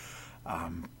catch.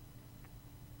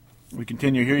 We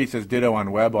continue here. He says ditto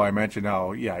on Webb. I mentioned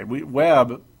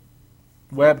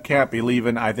Webb can't be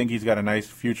leaving. I think he's got a nice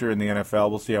future in the NFL.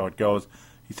 We'll see how it goes.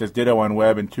 He says ditto on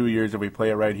Webb. In 2 years, if we play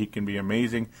it right, he can be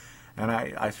amazing. And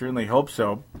I certainly hope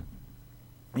so.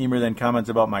 Emer then comments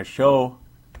about my show,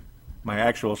 my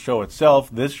actual show itself,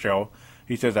 this show.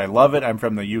 He says, "I love it. I'm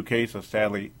from the UK, so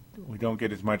sadly we don't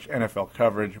get as much NFL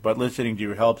coverage, but listening to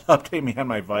you helps update me on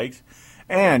my Vikes.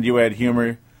 And you add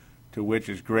humor, to which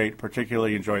is great.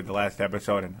 Particularly enjoyed the last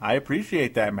episode." And I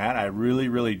appreciate that, Matt. I really,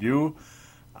 really do.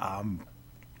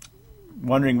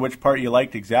 Wondering which part you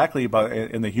liked exactly about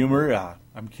in the humor.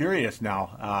 I'm curious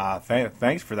now.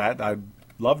 Thanks for that. I'd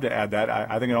love to add that.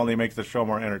 I think it only makes the show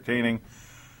more entertaining.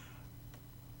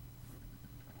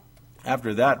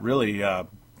 After that, really,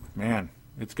 man,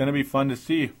 it's going to be fun to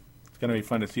see.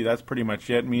 That's pretty much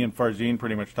it. Me and Farzine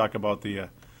pretty much talk about the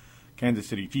Kansas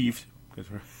City Chiefs,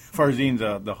 because Farzine's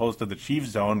the host of the Chiefs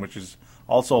Zone, which is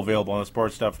also available on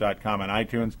sportstuff.com and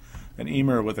iTunes. And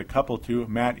Emer with a couple too,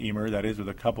 Matt Emer, that is, with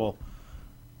a couple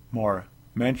more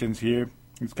mentions here.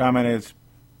 His comment is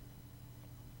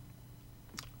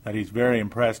that he's very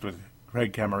impressed with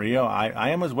Greg Camarillo. I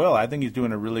am as well. I think he's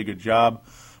doing a really good job.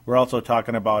 We're also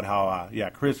talking about how,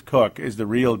 Chris Cook is the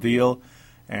real deal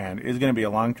and is going to be a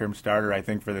long-term starter, I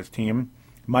think, for this team.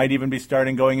 Might even be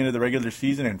starting going into the regular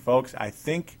season. And, folks, I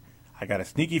think I got a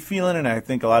sneaky feeling, and I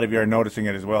think a lot of you are noticing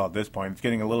it as well at this point. It's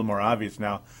getting a little more obvious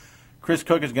now. Chris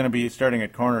Cook is going to be starting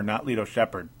at corner, not Lito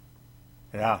Shepherd.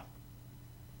 Yeah.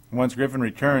 Once Griffin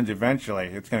returns, eventually,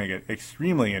 it's going to get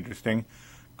extremely interesting.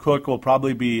 Cook will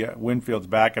probably be Winfield's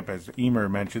backup, as Emer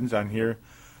mentions on here.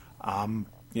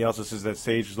 He also says that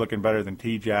Sage is looking better than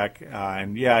T-Jack.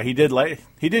 And, yeah, he did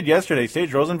yesterday.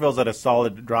 Sage Rosenfels had a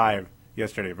solid drive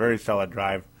yesterday, very solid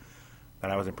drive. But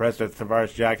I was impressed that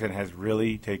Tavares Jackson has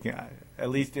really taken, at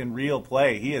least in real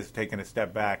play, he has taken a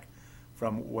step back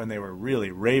from when they were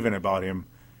really raving about him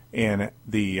in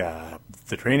the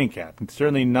training camp. And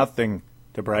certainly nothing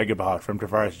to brag about from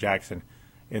Tavares Jackson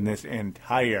in this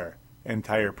entire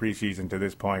preseason to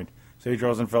this point. Sage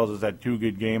Rosenfels has had 2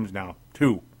 good games now.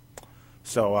 2.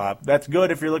 So that's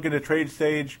good if you're looking to trade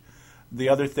Sage. The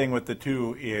other thing with the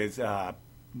 2 is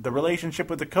the relationship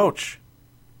with the coach.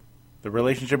 The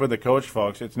relationship with the coach,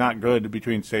 folks, it's not good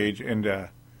between Sage and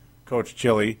Coach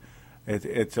Chili.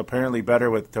 It's apparently better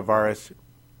with Tavares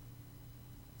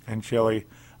and Chili.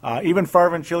 Even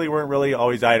Favre and Chili weren't really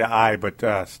always eye to eye,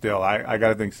 but still, I got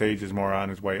to think Sage is more on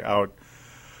his way out.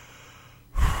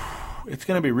 It's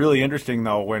going to be really interesting,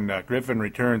 though, when Griffin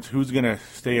returns. Who's going to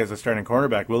stay as a starting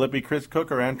cornerback? Will it be Chris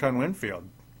Cook or Antoine Winfield?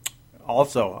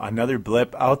 Also, another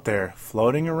blip out there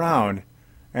floating around.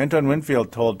 Antoine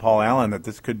Winfield told Paul Allen that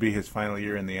this could be his final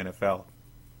year in the NFL.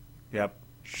 Yep.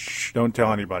 Shh, don't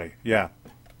tell anybody. Yeah.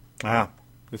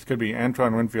 This could be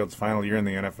Antoine Winfield's final year in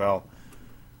the NFL.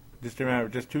 Just remember,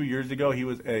 just 2 years ago, he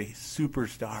was a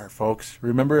superstar, folks.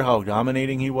 Remember how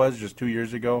dominating he was just 2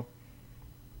 years ago?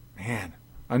 Man,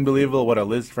 unbelievable what a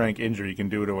Liz Frank injury can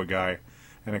do to a guy.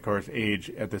 And, of course,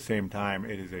 age at the same time.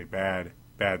 It is a bad,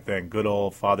 bad thing. Good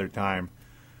old Father Time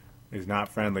is not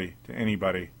friendly to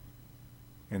anybody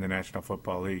in the National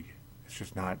Football League. It's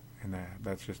just not. And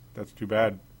that's too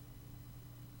bad.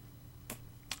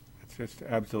 It's just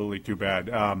absolutely too bad.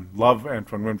 Love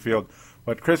Antoine Winfield.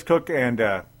 But Chris Cook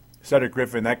and Cedric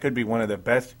Griffin, that could be one of the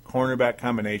best cornerback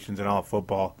combinations in all of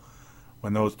football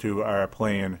when those two are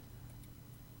playing,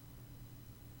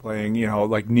 like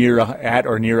at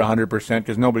or near 100%,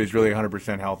 because nobody's really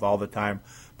 100% health all the time,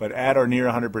 but at or near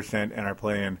 100% and are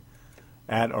playing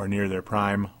at or near their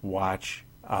prime. Watch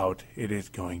out. It is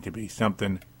going to be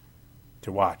something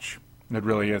to watch. It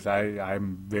really is.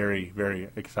 I'm very, very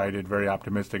excited, very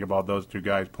optimistic about those two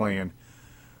guys playing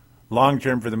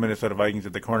long-term for the Minnesota Vikings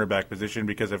at the cornerback position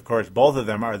because, of course, both of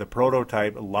them are the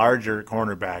prototype larger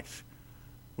cornerbacks,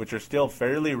 which are still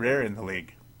fairly rare in the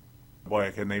league.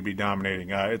 Boy, can they be dominating.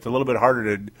 It's a little bit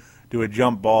harder to do a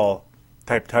jump ball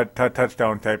type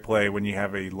touchdown type play when you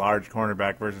have a large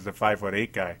cornerback versus a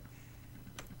 5'8" guy.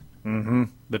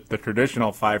 The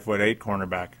traditional 5'8"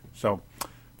 cornerback. So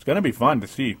it's going to be fun to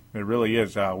see. It really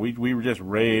is. We just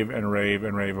rave and rave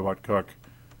and rave about Cook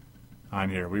on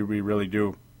here. We really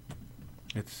do.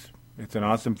 It's an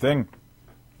awesome thing.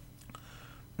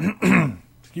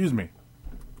 Excuse me.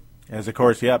 As, of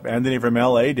course, Anthony from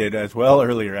L.A. did as well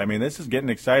earlier. I mean, this is getting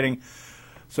exciting.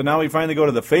 So now we finally go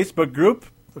to the Facebook group.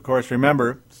 Of course,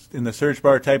 remember, in the search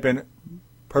bar, type in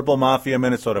Purple Mafia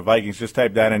Minnesota Vikings. Just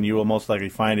type that in. You will most likely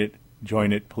find it.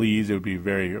 Join it, please. It would be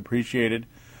very appreciated.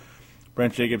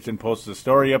 Brent Jacobson posted a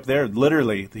story up there.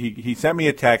 Literally, he sent me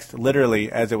a text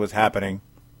literally as it was happening,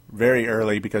 very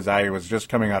early, because I was just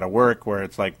coming out of work, where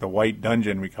it's like the white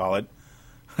dungeon, we call it.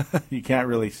 You can't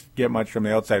really get much from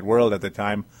the outside world at the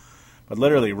time. But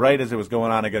literally, right as it was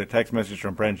going on, I got a text message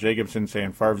from Brent Jacobson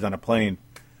saying Favre's on a plane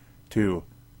to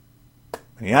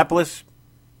Minneapolis,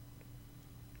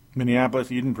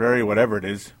 Eden Prairie, whatever it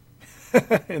is.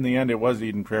 In the end, it was the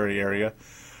Eden Prairie area.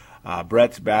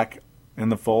 Brett's back in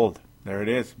the fold. There it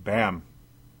is. Bam.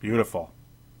 Beautiful.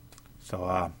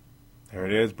 So there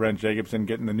it is. Brent Jacobson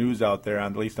getting the news out there,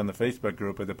 at least on the Facebook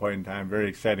group at the point in time. Very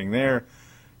exciting there.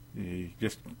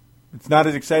 It's not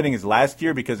as exciting as last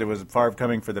year because it was Favre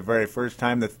coming for the very first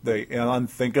time. The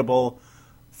unthinkable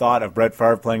thought of Brett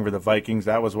Favre playing for the Vikings,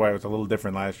 that was why it was a little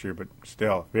different last year, but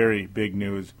still, very big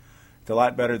news. It's a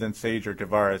lot better than Sage or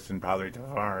Tavares, and probably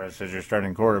Tavares as your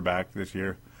starting quarterback this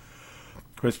year.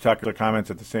 Chris Tucker comments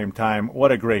at the same time,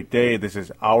 what a great day. This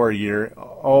is our year.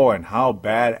 Oh, and how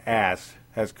badass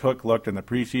has Cook looked in the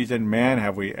preseason. Man,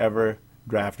 have we ever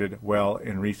drafted well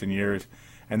in recent years.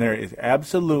 And there is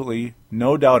absolutely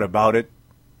no doubt about it.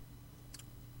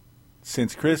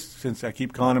 Since I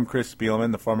keep calling him Chris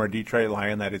Spielman, the former Detroit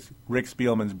Lion, that is Rick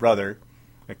Spielman's brother.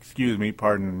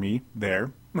 Pardon me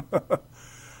there.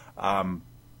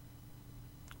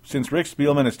 Since Rick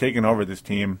Spielman has taken over this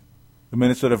team, the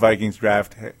Minnesota Vikings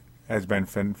draft has been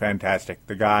fantastic.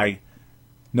 The guy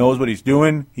knows what he's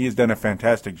doing. He has done a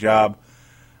fantastic job.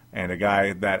 And a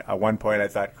guy that at one point I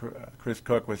thought Chris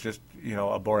Cook was just,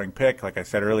 a boring pick, like I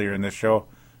said earlier in this show.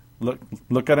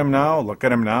 Look at him now. Look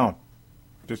at him now.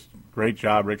 Just great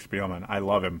job, Rick Spielman. I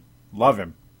love him. Love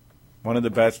him. One of the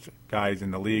best guys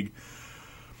in the league.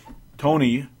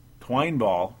 Tony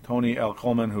L.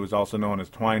 Coleman, who is also known as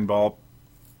Twineball,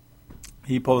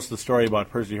 he posted a story about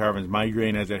Percy Harvin's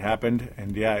migraine as it happened.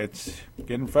 And, it's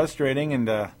getting frustrating. And,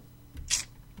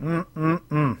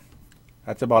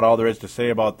 That's about all there is to say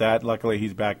about that. Luckily,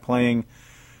 he's back playing.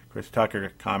 Chris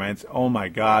Tucker comments, "Oh my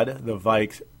God, the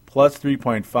Vikes plus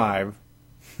 3.5.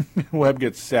 Webb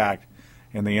gets sacked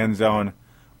in the end zone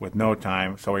with no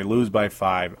time, so we lose by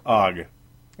 5. Ugh.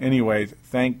 Anyways,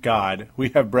 thank God we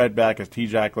have Brett back as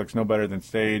T-Jack looks no better than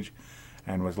Sage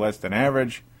and was less than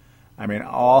average. I mean,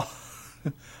 all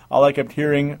I kept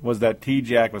hearing was that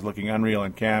T-Jack was looking unreal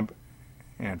in camp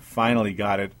and finally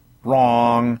got it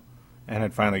wrong. And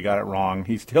had finally got it wrong.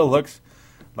 He still looks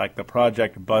like the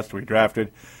project bust we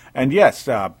drafted. And yes,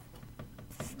 that's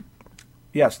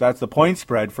the point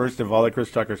spread, first of all, that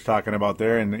Chris Tucker's talking about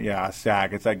there. And, yeah, a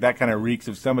sack. It's like that kind of reeks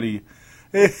of somebody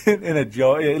in a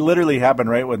joke. It literally happened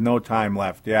right with no time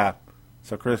left, yeah.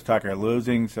 So Chris Tucker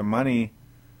losing some money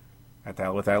with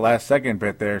that last second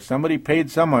bit there. Somebody paid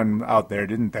someone out there,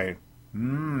 didn't they?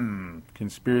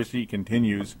 Conspiracy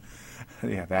continues.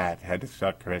 Yeah, that had to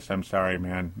suck, Chris. I'm sorry,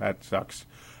 man. That sucks.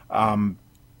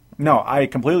 No, I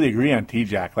completely agree on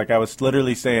T-Jack. Like I was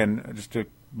literally saying just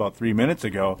about 3 minutes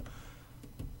ago,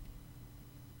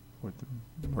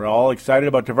 we're all excited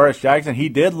about Tavares Jackson. He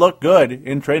did look good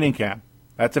in training camp.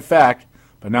 That's a fact.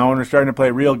 But now when we're starting to play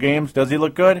real games, does he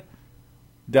look good?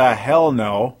 The hell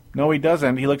no. No, he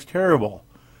doesn't. He looks terrible.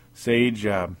 Sage,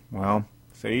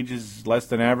 Sage is less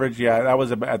than average. Yeah, that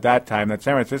was at that time. That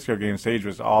San Francisco game, Sage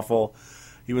was awful.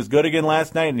 He was good again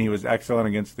last night, and he was excellent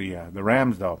against the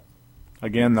Rams, though.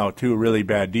 Again, though, two really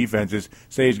bad defenses.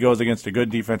 Sage goes against a good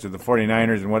defense of the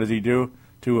 49ers, and what does he do?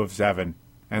 2 of 7.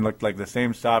 And looked like the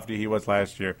same softy he was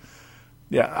last year.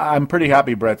 Yeah, I'm pretty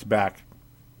happy Brett's back.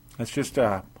 Let's just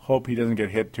hope he doesn't get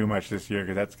hit too much this year,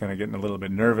 because that's kind of getting a little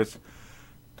bit nervous.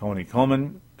 Tony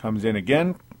Coleman comes in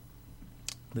again.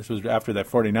 This was after that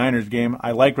 49ers game.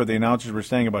 I liked what the announcers were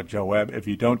saying about Joe Webb. If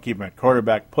you don't keep him at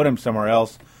quarterback, put him somewhere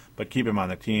else, but keep him on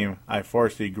the team. I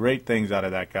foresee great things out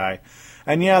of that guy.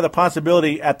 And, yeah, the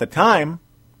possibility at the time,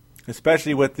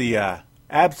 especially with the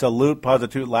absolute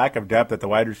positive lack of depth at the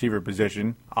wide receiver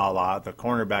position, a la the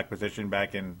cornerback position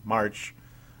back in March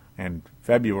and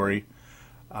February,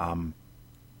 the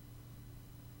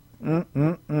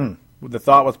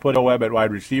thought was put Webb at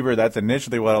wide receiver. That's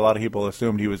initially what a lot of people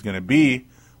assumed he was going to be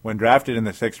when drafted in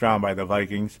the 6th round by the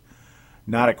Vikings,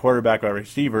 not a quarterback or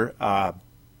receiver.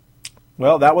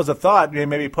 Well, that was a thought.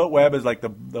 Maybe put Webb as like the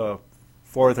 4th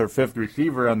or 5th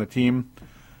receiver on the team.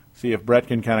 See if Brett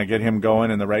can kind of get him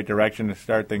going in the right direction to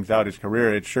start things out his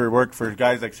career. It sure worked for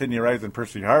guys like Sidney Rice and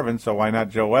Percy Harvin, so why not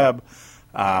Joe Webb?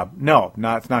 It's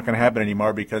not going to happen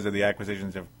anymore because of the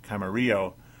acquisitions of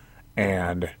Camarillo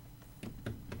and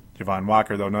Javon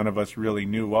Walker, though none of us really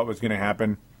knew what was going to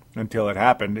happen until it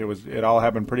happened. It all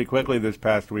happened pretty quickly this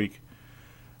past week,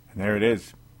 and there it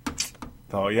is.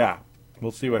 So, yeah,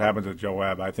 we'll see what happens with Joe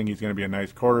Webb. I think he's going to be a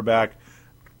nice quarterback.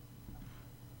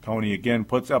 Tony, again,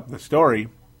 puts up the story.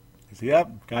 He says,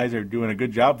 yep, guys are doing a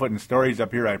good job putting stories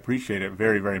up here. I appreciate it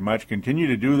very, very much. Continue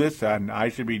to do this, and I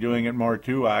should be doing it more,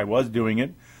 too. I was doing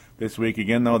it this week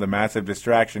again, though. The massive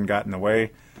distraction got in the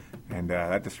way. And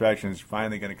that distraction is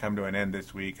finally going to come to an end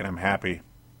this week, and I'm happy.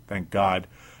 Thank God.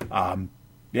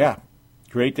 Yeah,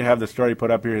 great to have the story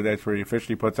put up here. That's where he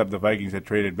officially puts up the Vikings that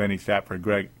traded Benny Sapp for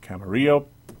Greg Camarillo.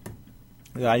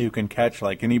 Yeah, you can catch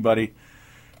like anybody.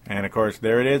 And, of course,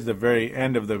 there it is, the very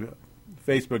end of the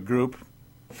Facebook group.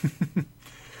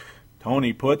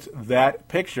 Tony puts that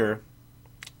picture,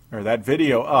 or that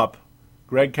video up.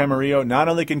 Greg Camarillo not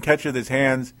only can catch with his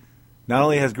hands, not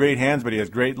only has great hands, but he has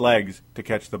great legs to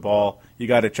catch the ball. You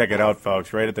got to check it out,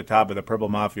 folks, right at the top of the Purple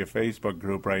Mafia Facebook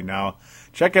group right now.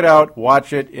 Check it out.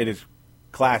 Watch it. It is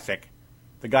classic.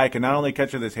 The guy can not only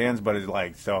catch with his hands, but his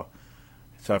legs. So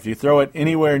if you throw it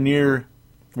anywhere near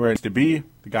where it needs to be,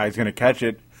 the guy's going to catch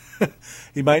it.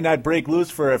 He might not break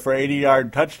loose for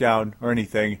 80-yard touchdown or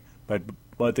anything, but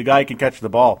the guy can catch the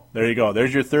ball. There you go.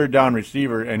 There's your 3rd down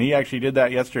receiver, and he actually did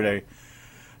that yesterday.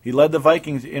 He led the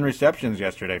Vikings in receptions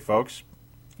yesterday, folks.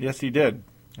 Yes, he did.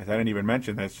 I didn't even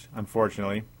mention this,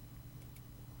 unfortunately.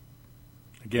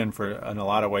 Again, in a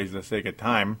lot of ways, the sake of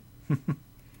time.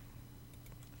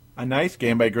 A nice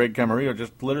game by Greg Camarillo,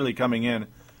 just literally coming in.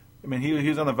 I mean, he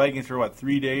was on the Vikings for,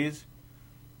 3 days?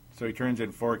 So he turns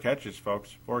in 4 catches,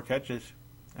 folks. 4 catches.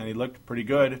 And he looked pretty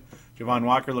good. Javon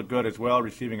Walker looked good as well,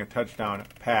 receiving a touchdown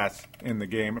pass in the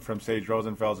game from Sage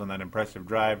Rosenfels on that impressive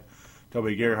drive.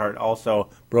 Toby Gerhart also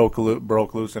broke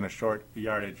loose in a short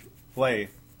yardage play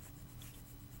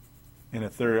on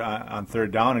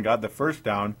 3rd down and got the 1st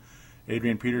down.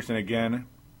 Adrian Peterson again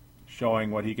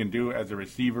showing what he can do as a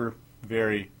receiver.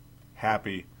 Very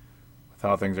happy with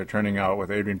how things are turning out with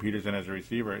Adrian Peterson as a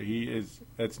receiver.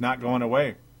 It's not going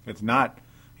away. It's not.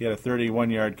 He had a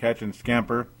 31-yard catch and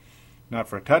scamper, not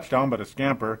for a touchdown, but a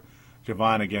scamper.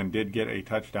 Javon, again, did get a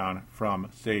touchdown from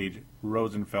Sage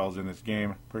Rosenfels in this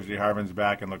game. Percy Harvin's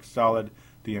back and looks solid.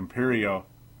 D'Imperio,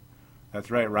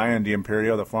 that's right, Ryan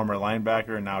D'Imperio, the former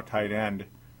linebacker and now tight end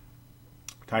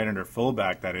or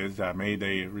fullback, that is, made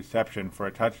a reception for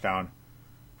a touchdown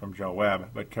from Joe Webb.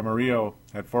 But Camarillo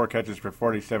had 4 catches for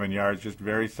 47 yards, just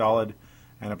very solid,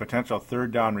 and a potential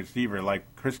third down receiver like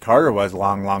Chris Carter was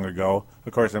long ago.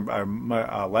 Of course,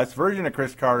 a less version of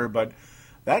Chris Carter, but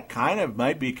that kind of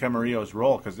might be Camarillo's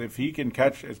role, because if he can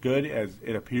catch as good as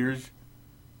it appears,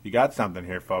 you got something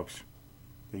here, folks.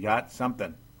 You got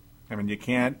something. I mean, you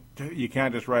can't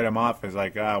just write him off as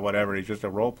like, whatever, he's just a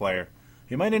role player.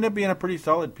 He might end up being a pretty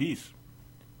solid piece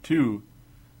to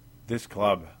this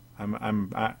club.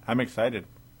 I'm excited.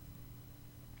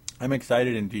 I'm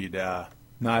excited indeed. No,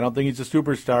 I don't think he's a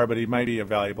superstar, but he might be a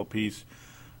valuable piece.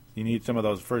 You need some of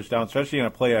those first downs, especially in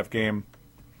a playoff game.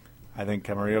 I think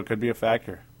Camarillo could be a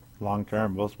factor long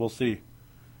term. We'll see.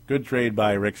 Good trade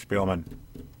by Rick Spielman.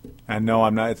 And no,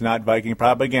 it's not Viking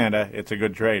propaganda. It's a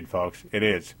good trade, folks. It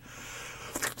is.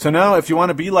 So now, if you want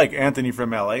to be like Anthony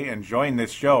from LA and join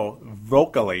this show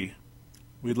vocally,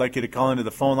 we'd like you to call into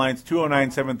the phone lines,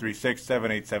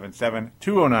 209-736-7877,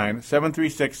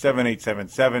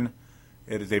 209-736-7877.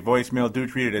 It is a voicemail. Do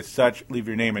treat it as such. Leave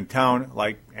your name and town,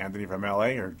 like Anthony from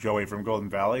LA or Joey from Golden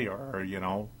Valley or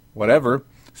whatever.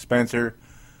 Spencer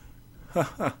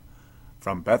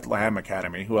from Bethlehem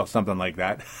Academy. Well, something like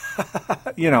that.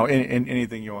 in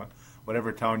anything you want.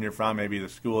 Whatever town you're from, maybe the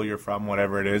school you're from,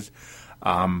 whatever it is.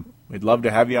 We'd love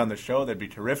to have you on the show. That'd be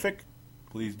terrific.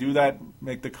 Please do that.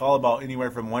 Make the call about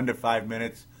anywhere from 1 to 5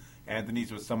 minutes.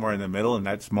 Anthony's was somewhere in the middle, and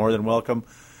that's more than welcome.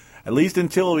 At least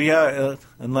until we have,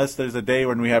 unless there's a day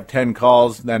when we have 10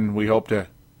 calls, then we hope to,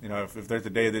 if there's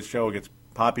a day this show gets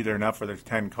popular enough where there's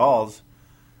 10 calls,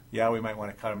 yeah, we might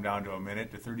want to cut them down to a minute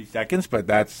to 30 seconds, but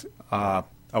that's a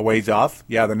ways off.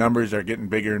 Yeah, the numbers are getting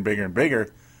bigger and bigger and bigger,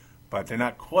 but they're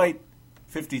not quite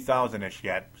 50,000-ish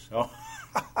yet, so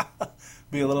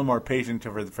be a little more patient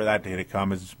for that day to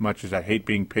come, as much as I hate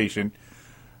being patient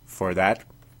for that.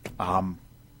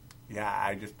 Yeah,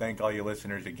 I just thank all you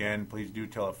listeners again. Please do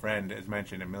tell a friend, as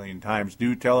mentioned a million times.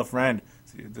 Do tell a friend.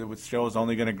 The show is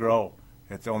only going to grow.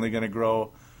 It's only going to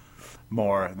grow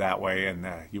more that way, and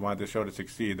you want the show to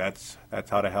succeed. That's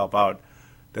how to help out.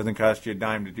 Doesn't cost you a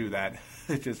dime to do that.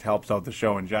 It just helps out the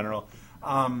show in general.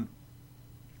 Another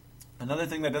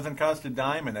thing that doesn't cost a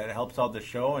dime and that helps out the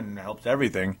show and helps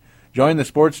everything, join the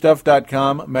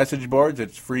sportstuff.com message boards.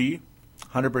 It's free,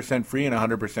 100% free and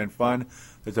 100% fun.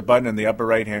 There's a button in the upper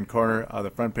right-hand corner of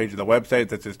the front page of the website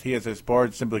that says TSS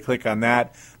Sports. Simply click on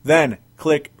that. Then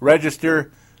click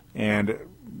register and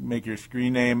make your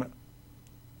screen name.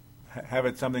 Have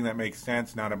it something that makes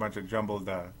sense, not a bunch of jumbled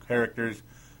characters.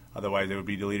 Otherwise, it would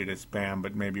be deleted as spam.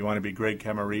 But maybe you want to be Greg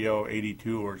Camarillo,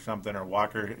 82 or something, or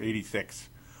Walker, 86.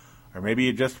 Or maybe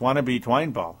you just want to be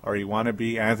Twineball, or you want to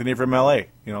be Anthony from LA.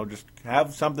 Just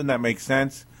have something that makes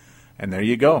sense, and there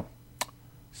you go.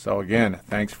 So again,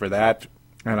 thanks for that.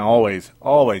 And always,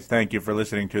 always thank you for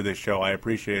listening to this show. I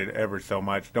appreciate it ever so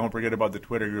much. Don't forget about the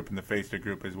Twitter group and the Facebook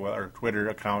group as well, or Twitter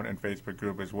account and Facebook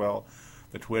group as well.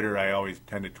 The Twitter, I always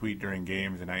tend to tweet during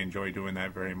games, and I enjoy doing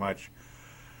that very much.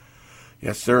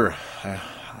 Yes, sir.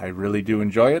 I really do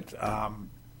enjoy it.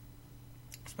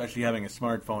 Especially having a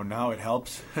smartphone now, it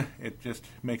helps. It just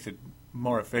makes it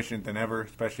more efficient than ever,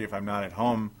 especially if I'm not at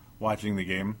home watching the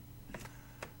game.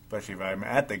 Especially if I'm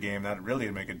at the game, that would really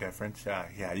make a difference.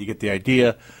 Yeah, you get the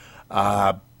idea.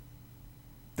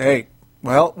 Hey,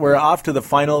 well, we're off to the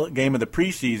final game of the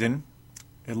preseason.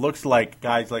 It looks like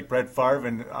guys like Brett Favre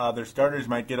and their starters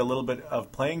might get a little bit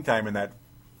of playing time in that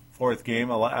fourth game,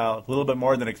 a little bit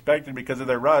more than expected because of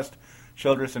their rust.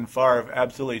 Childress and Favre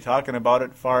absolutely talking about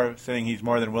it. Favre saying he's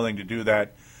more than willing to do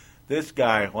that. This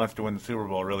guy wants to win the Super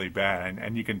Bowl really bad,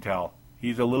 and you can tell.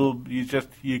 You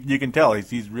can tell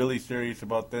he's really serious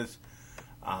about this.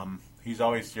 He's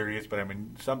always serious, but I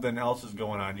mean, something else is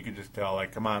going on. You can just tell,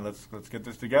 like, come on, let's get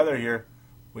this together here.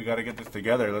 We got to get this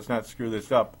together. Let's not screw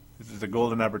this up. This is a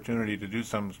golden opportunity to do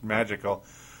something magical.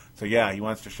 So yeah, he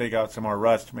wants to shake out some more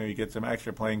rust, maybe get some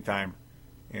extra playing time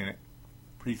in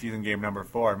preseason game number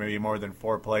 4, maybe more than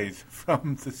 4 plays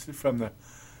from the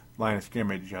line of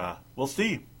scrimmage. We'll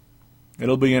see.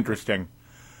 It'll be interesting.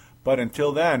 But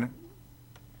until then,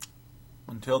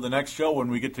 until the next show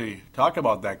when we get to talk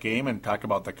about that game and talk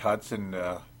about the cuts and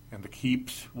the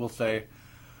keeps, we'll say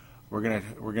we're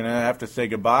gonna have to say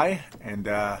goodbye and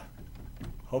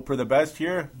hope for the best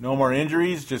here. No more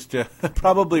injuries. Just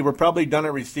we're probably done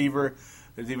at receiver.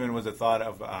 There even was a thought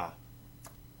of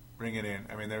bringing in.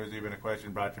 I mean, there was even a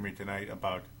question brought to me tonight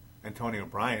about Antonio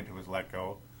Bryant, who was let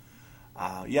go.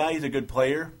 Yeah, he's a good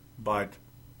player, but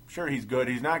sure, he's good.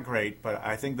 He's not great, but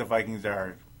I think the Vikings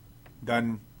are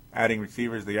done adding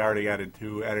receivers. They already added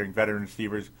 2, adding veteran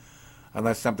receivers,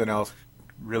 unless something else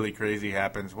really crazy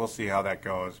happens. We'll see how that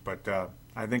goes, but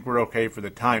I think we're okay for the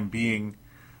time being.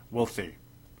 We'll see.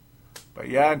 But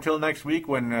yeah, until next week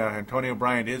when Antonio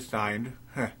Bryant is signed,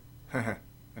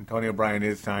 Antonio Bryant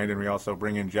is signed, and we also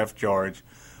bring in Jeff George,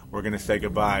 we're going to say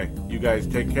goodbye. You guys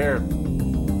take care.